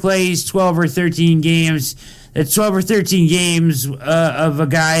he only plays 12 or 13 games, that's 12 or 13 games of a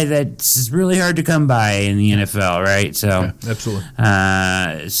guy that's really hard to come by in the NFL, right? So, yeah,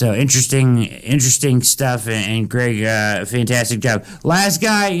 absolutely. So interesting stuff, and Greg, fantastic job. Last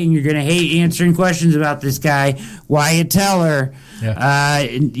guy, and you're going to hate answering questions about this guy, Wyatt Teller. Yeah.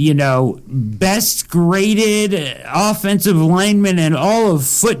 You know, best graded offensive lineman in all of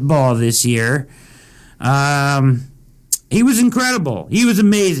football this year. He was incredible. He was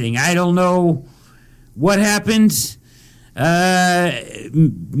amazing. I don't know what happened.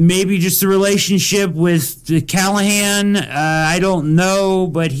 Maybe just the relationship with Callahan. I don't know,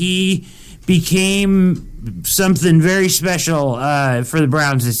 but he became something very special for the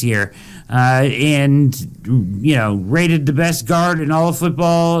Browns this year. And, you know, rated the best guard in all of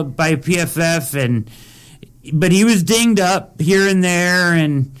football by PFF. But he was dinged up here and there,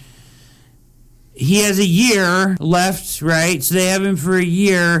 and he has a year left, right? So they have him for a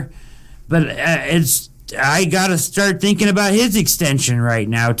year. But I got to start thinking about his extension right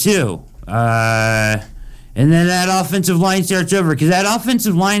now, too. And then that offensive line starts over, because that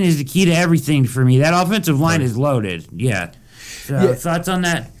offensive line is the key to everything for me. That offensive line is loaded. Yeah. So thoughts on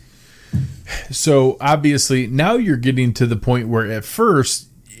that? So obviously now you're getting to the point where at first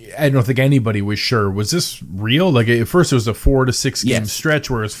I don't think anybody was sure, was this real? Like, at first it was a 4 to 6 game stretch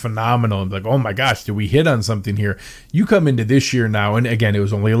where it's phenomenal. Like, oh my gosh, did we hit on something here? You come into this year now, and again, it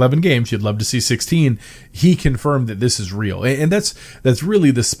was only 11 games. You'd love to see 16. He confirmed that this is real. And that's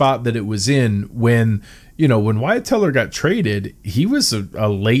really the spot that it was in when, you know, when Wyatt Teller got traded, he was a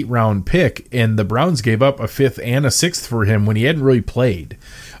late round pick, and the Browns gave up a 5th and a 6th for him when he hadn't really played.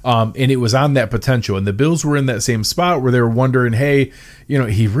 And it was on that potential. And the Bills were in that same spot where they were wondering, hey, you know,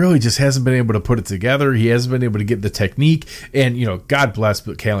 he really just hasn't been able to put it together. He hasn't been able to get the technique. And, you know, God bless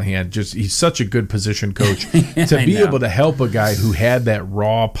Callahan. Just, he's such a good position coach to be able to help a guy who had that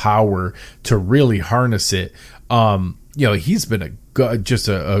raw power to really harness it. You know, he's been just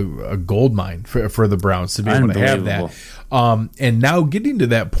a gold mine for the Browns to be able to have that. And now getting to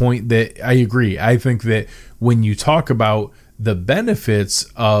that point that I agree. I think that when you talk about the benefits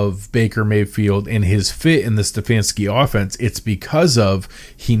of Baker Mayfield and his fit in the Stefanski offense, it's because of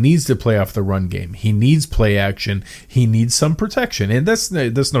he needs to play off the run game. He needs play action. He needs some protection. And that's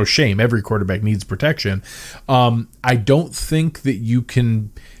no shame. Every quarterback needs protection. I don't think that you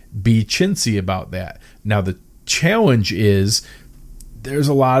can be chintzy about that. Now, the challenge is there's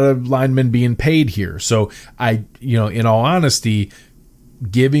a lot of linemen being paid here. So in all honesty,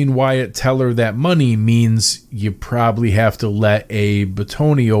 giving Wyatt Teller that money means you probably have to let a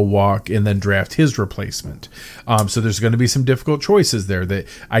Bitonio walk and then draft his replacement. So there's going to be some difficult choices there that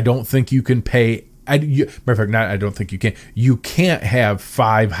I don't think you can pay. Matter of fact, I don't think you can. You can't have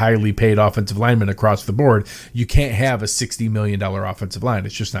 5 highly paid offensive linemen across the board. You can't have a $60 million offensive line.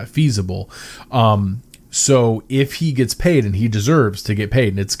 It's just not feasible. So if he gets paid, and he deserves to get paid,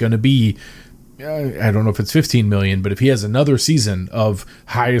 and it's going to be, I don't know if it's 15 million, but if he has another season of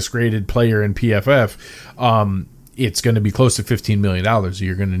highest graded player in PFF, it's going to be close to $15 million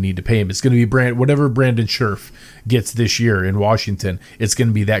you're going to need to pay him. It's going to be whatever Brandon Scherf gets this year in Washington. It's going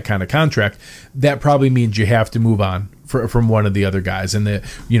to be that kind of contract. That probably means you have to move on from one of the other guys. And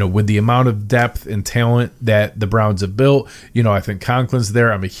with the amount of depth and talent that the Browns have built, I think Conklin's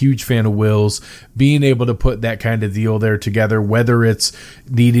there. I'm a huge fan of Wills. Being able to put that kind of deal there together, whether it's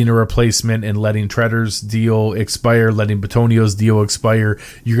needing a replacement and letting Tretter's deal expire, letting Bitonio's deal expire,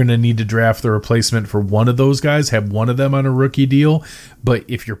 you're going to need to draft the replacement for one of those guys, have one of them on a rookie deal. But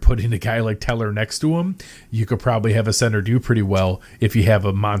if you're putting a guy like Teller next to him, you could probably have a center do pretty well if you have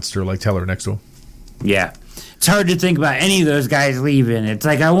a monster like Teller next to him. Yeah. It's hard to think about any of those guys leaving. It's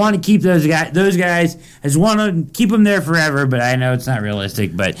like I want to keep those guys. I just want to keep them there forever, but I know it's not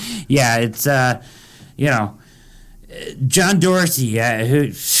realistic. But yeah, it's John Dorsey.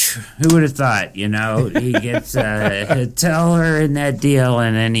 Who would have thought? He gets Teller in that deal,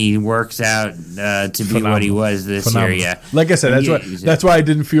 and then he works out to be what he was this year. Yeah, like I said, that's why I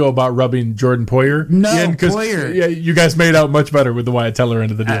didn't feel about rubbing Jordan Poyer. No, Poyer. Yeah, you guys made out much better with the Wyatt Teller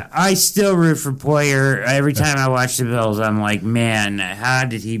end of the deal. I still root for Poyer. Every time I watch the Bills, I'm like, man, how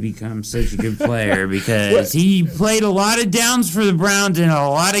did he become such a good player? Because he played a lot of downs for the Browns in a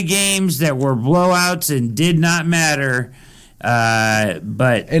lot of games that were blowouts and did not matter.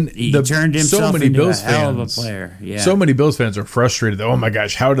 But he turned himself into a hell of a player. Yeah. So many Bills fans are frustrated that, oh my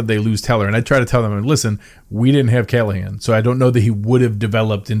gosh, how did they lose Teller? And I try to tell them, listen, we didn't have Callahan, so I don't know that he would have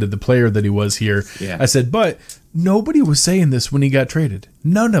developed into the player that he was here. Yeah. I said, but nobody was saying this when he got traded.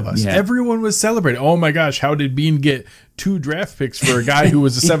 None of us. Yeah. Everyone was celebrating. Oh my gosh, how did Bean get 2 draft picks for a guy who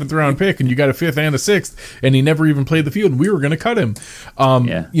was a 7th round pick, and you got a 5th and a 6th, and he never even played the field, and we were going to cut him.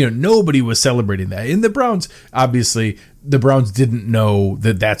 Nobody was celebrating that. In the Browns, obviously, the Browns didn't know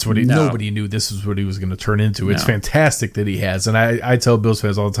that that's what nobody knew this is what he was going to turn into. It's fantastic that he has. And I tell Bills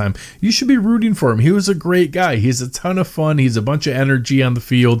fans all the time, you should be rooting for him. He was a great guy. He's a ton of fun. He's a bunch of energy on the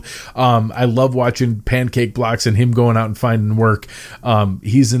field. I love watching pancake blocks and him going out and finding work.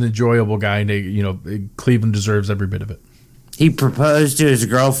 He's an enjoyable guy, and Cleveland deserves every bit of it. He proposed to his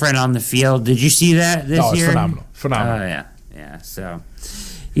girlfriend on the field. Did you see that this year? Phenomenal. Oh yeah. So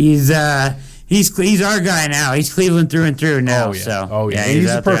he's our guy now. He's Cleveland through and through now. Oh yeah.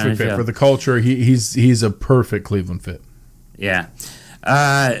 He's a perfect fit for the culture. He's a perfect Cleveland fit. Yeah.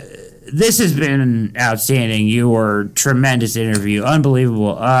 This has been outstanding. You were tremendous interview.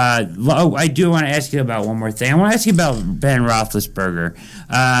 Unbelievable. I do want to ask you about one more thing. I want to ask you about Ben Roethlisberger.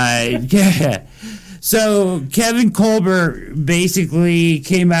 Yeah. So Kevin Colbert basically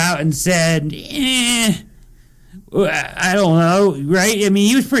came out and said, I don't know, right? I mean,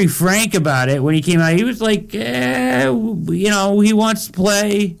 he was pretty frank about it when he came out. He was like, he wants to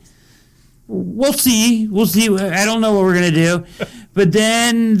play. We'll see. I don't know what we're going to do. But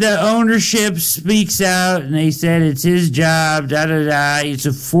then the ownership speaks out, and they said it's his job, da-da-da. It's a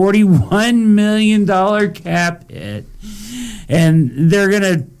 $41 million cap hit. And they're going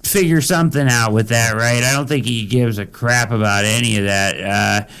to figure something out with that, right? I don't think he gives a crap about any of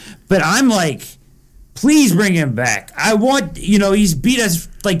that. But I'm like, please bring him back. I want, he's beat us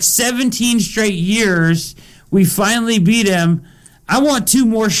like 17 straight years. We finally beat him. I want 2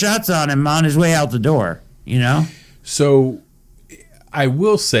 more shots on him on his way out the door, So I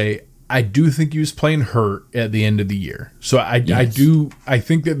will say, I do think he was playing hurt at the end of the year. So I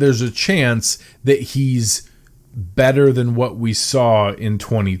think that there's a chance that he's better than what we saw in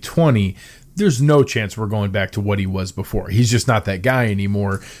 2020. There's no chance we're going back to what he was before. He's just not that guy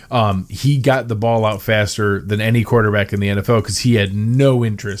anymore. He got the ball out faster than any quarterback in the NFL because he had no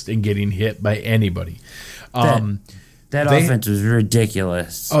interest in getting hit by anybody. That offense was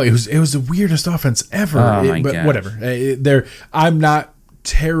ridiculous. Oh, it was the weirdest offense ever. Oh, my but gosh. whatever. I'm not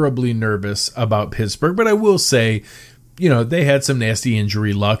terribly nervous about Pittsburgh, but I will say, they had some nasty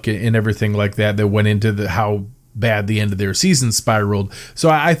injury luck and everything like that went into how bad the end of their season spiraled. So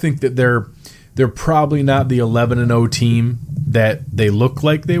I think that they're probably not the 11-0 team that they look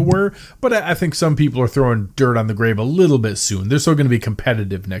like they were, but I think some people are throwing dirt on the grave a little bit soon. They're still going to be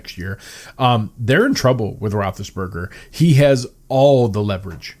competitive next year. They're in trouble with Roethlisberger. He has all the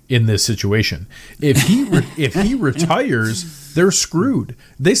leverage in this situation. If he retires, they're screwed.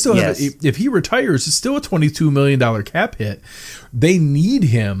 They still have. If he retires, it's still a $22 million cap hit. They need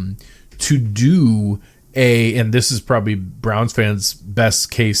him to do and this is probably Browns fans'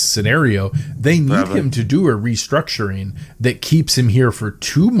 best case scenario. They need him to do a restructuring that keeps him here for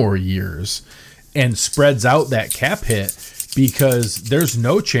 2 more years and spreads out that cap hit, because there's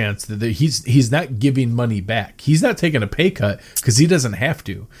no chance that he's not giving money back. He's not taking a pay cut because he doesn't have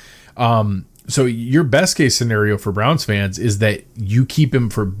to. So your best case scenario for Browns fans is that you keep him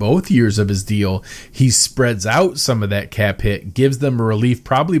for both years of his deal. He spreads out some of that cap hit, gives them a relief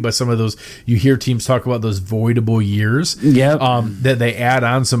probably by some of those. You hear teams talk about those voidable years. Yep. That they add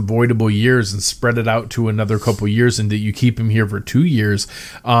on some voidable years and spread it out to another couple years, and that you keep him here for 2 years.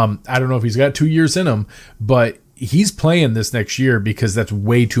 I don't know if he's got 2 years in him, but he's playing this next year because that's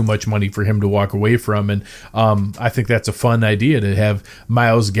way too much money for him to walk away from. And I think that's a fun idea to have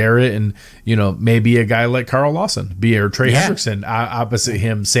Myles Garrett and, maybe a guy like Carl Lawson or Trey Hendrickson opposite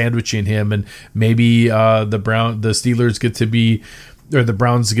him, sandwiching him. And maybe the Steelers get to be, or the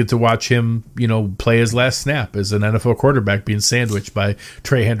Browns get to watch him, play his last snap as an NFL quarterback being sandwiched by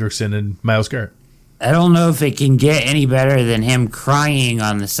Trey Hendrickson and Myles Garrett. I don't know if it can get any better than him crying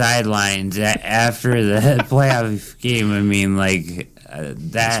on the sidelines after the playoff game. I mean,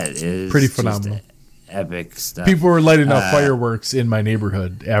 that is pretty phenomenal, epic stuff. People were lighting off fireworks in my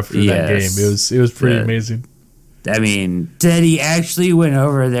neighborhood after that game. It was pretty amazing. I mean, Teddy actually went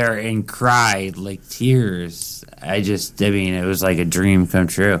over there and cried like tears. It was like a dream come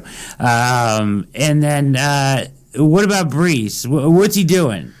true. And then, what about Brees? What's he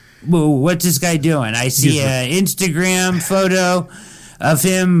doing? What's this guy doing? I see an Instagram photo of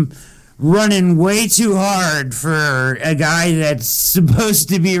him running way too hard for a guy that's supposed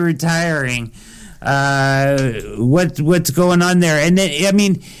to be retiring. What's going on there? And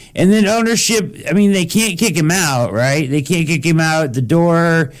then ownership. I mean, they can't kick him out, right? They can't kick him out the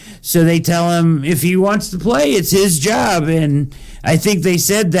door. So they tell him if he wants to play, it's his job. And I think they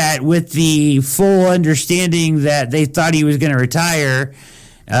said that with the full understanding that they thought he was going to retire.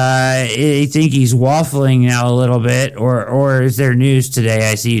 I think he's waffling now a little bit, or is there news today?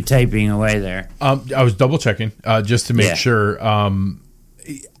 I see you typing away there. I was double checking just to make sure.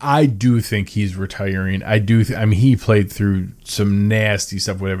 I do think he's retiring. He played through some nasty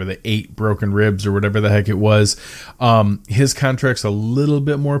stuff, whatever, the 8 broken ribs or whatever the heck it was. His contract's a little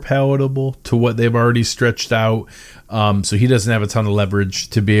bit more palatable to what they've already stretched out. So he doesn't have a ton of leverage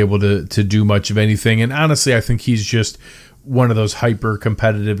to be able to do much of anything. And honestly, I think he's just one of those hyper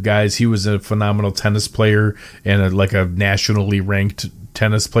competitive guys. He was a phenomenal tennis player and a nationally ranked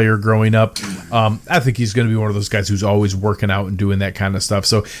tennis player growing up. I think he's going to be one of those guys who's always working out and doing that kind of stuff.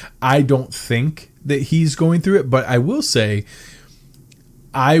 So I don't think that he's going through it, but I will say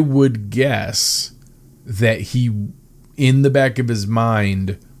I would guess that he, in the back of his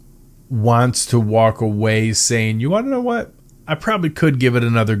mind, wants to walk away saying, you want to know what? I probably could give it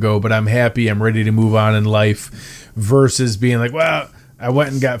another go, but I'm happy. I'm ready to move on in life, versus being like, well, I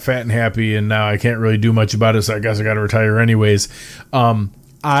went and got fat and happy, and now I can't really do much about it, so I guess I got to retire anyways.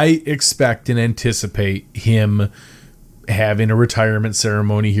 I expect and anticipate him having a retirement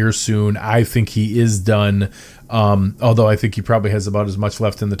ceremony here soon. I think he is done, although I think he probably has about as much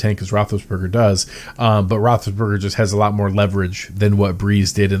left in the tank as Roethlisberger does. But Roethlisberger just has a lot more leverage than what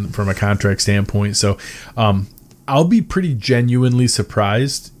Brees did from a contract standpoint. So I'll be pretty genuinely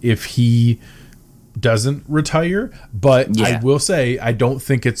surprised if he doesn't retire, but I will say I don't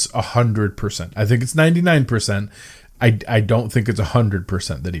think it's 100%. I think it's 99%. I don't think it's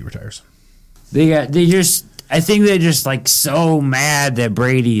 100% that he retires. I think they're just like so mad that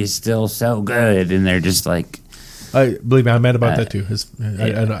Brady is still so good, and they're just like, I believe me, I'm mad about that too.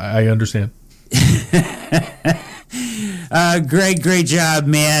 I understand. Great job,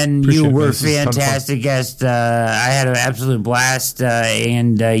 man. Appreciate you were it. fantastic guest. I had an absolute blast,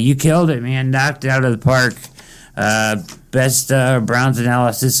 and you killed it, man. Knocked it out of the park. Best Browns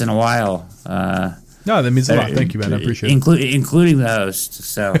analysis in a while. No, that means a lot. Thank you, man. I appreciate it. Including the host.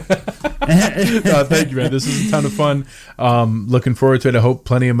 So, no, thank you, man. This is a ton of fun. Looking forward to it. I hope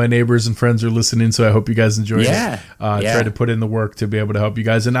plenty of my neighbors and friends are listening, so I hope you guys enjoy it. Try to put in the work to be able to help you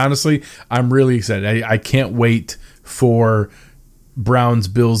guys. And honestly, I'm really excited. I can't wait for Browns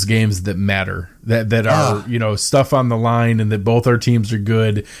Bills games that matter, that are stuff on the line, and that both our teams are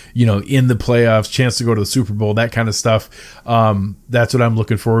good, in the playoffs, chance to go to the Super Bowl, that kind of stuff. That's what I'm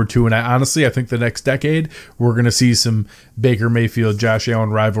looking forward to. And I think the next decade we're going to see some Baker Mayfield, Josh Allen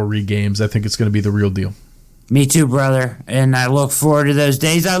rivalry games. I think it's going to be the real deal. Me too, brother. And I look forward to those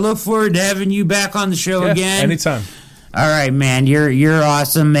days. I look forward to having you back on the show again. Anytime. All right, man. You're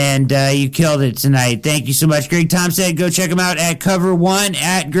awesome, and you killed it tonight. Thank you so much. Greg Thompson, go check him out at Cover One,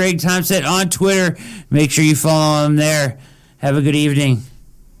 at Greg Thompson on Twitter. Make sure you follow him there. Have a good evening.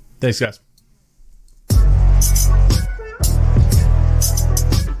 Thanks, guys.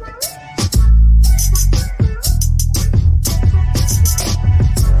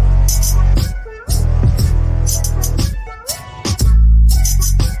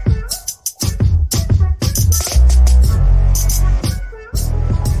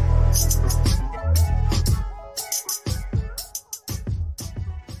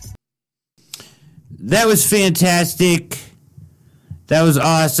 That was fantastic. That was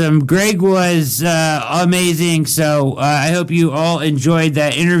awesome. Greg was amazing. So I hope you all enjoyed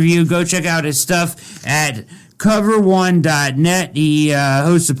that interview. Go check out his stuff at cover1.net. He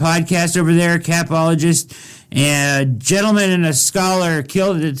hosts a podcast over there, Capologist. And a gentleman and a scholar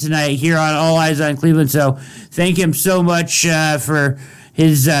killed it tonight here on All Eyes on Cleveland. So thank him so much for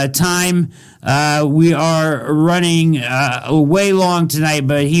his time. We are running way long tonight,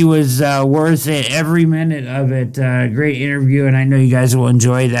 but he was worth it, every minute of it. Great interview, and I know you guys will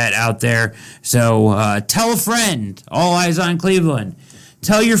enjoy that out there. So tell a friend, All Eyes on Cleveland.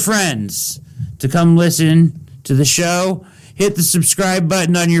 Tell your friends to come listen to the show. Hit the subscribe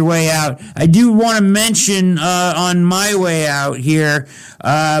button on your way out. I do want to mention on my way out here,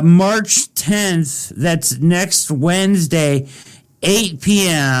 March 10th, that's next Wednesday, 8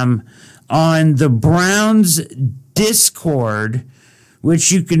 p.m., on the Browns Discord,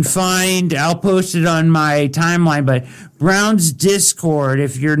 which you can find. I'll post it on my timeline, but Browns Discord,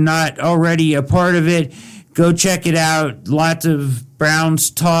 if you're not already a part of it, go check it out. Lots of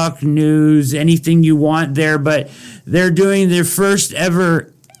Browns talk, news, anything you want there. But they're doing their first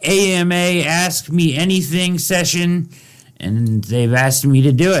ever AMA Ask Me Anything session, and they've asked me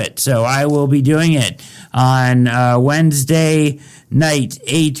to do it. So I will be doing it on Wednesday night,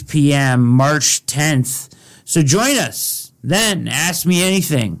 8 p.m., March 10th. So join us then. Ask Me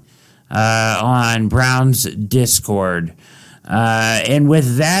Anything on Browns Discord. And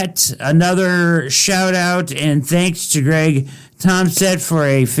with that, another shout out and thanks to Greg Thompson for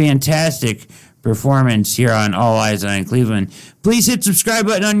a fantastic performance here on All Eyes on Cleveland. Please hit subscribe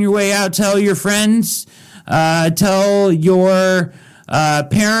button on your way out. Tell your friends. Tell your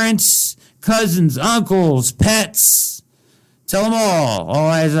parents, cousins, uncles, pets. Tell them all. All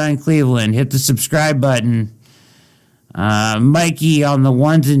Eyes on Cleveland. Hit the subscribe button. Mikey on the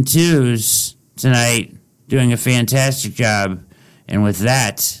ones and twos tonight, doing a fantastic job. And with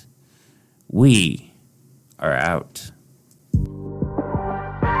that, we are out.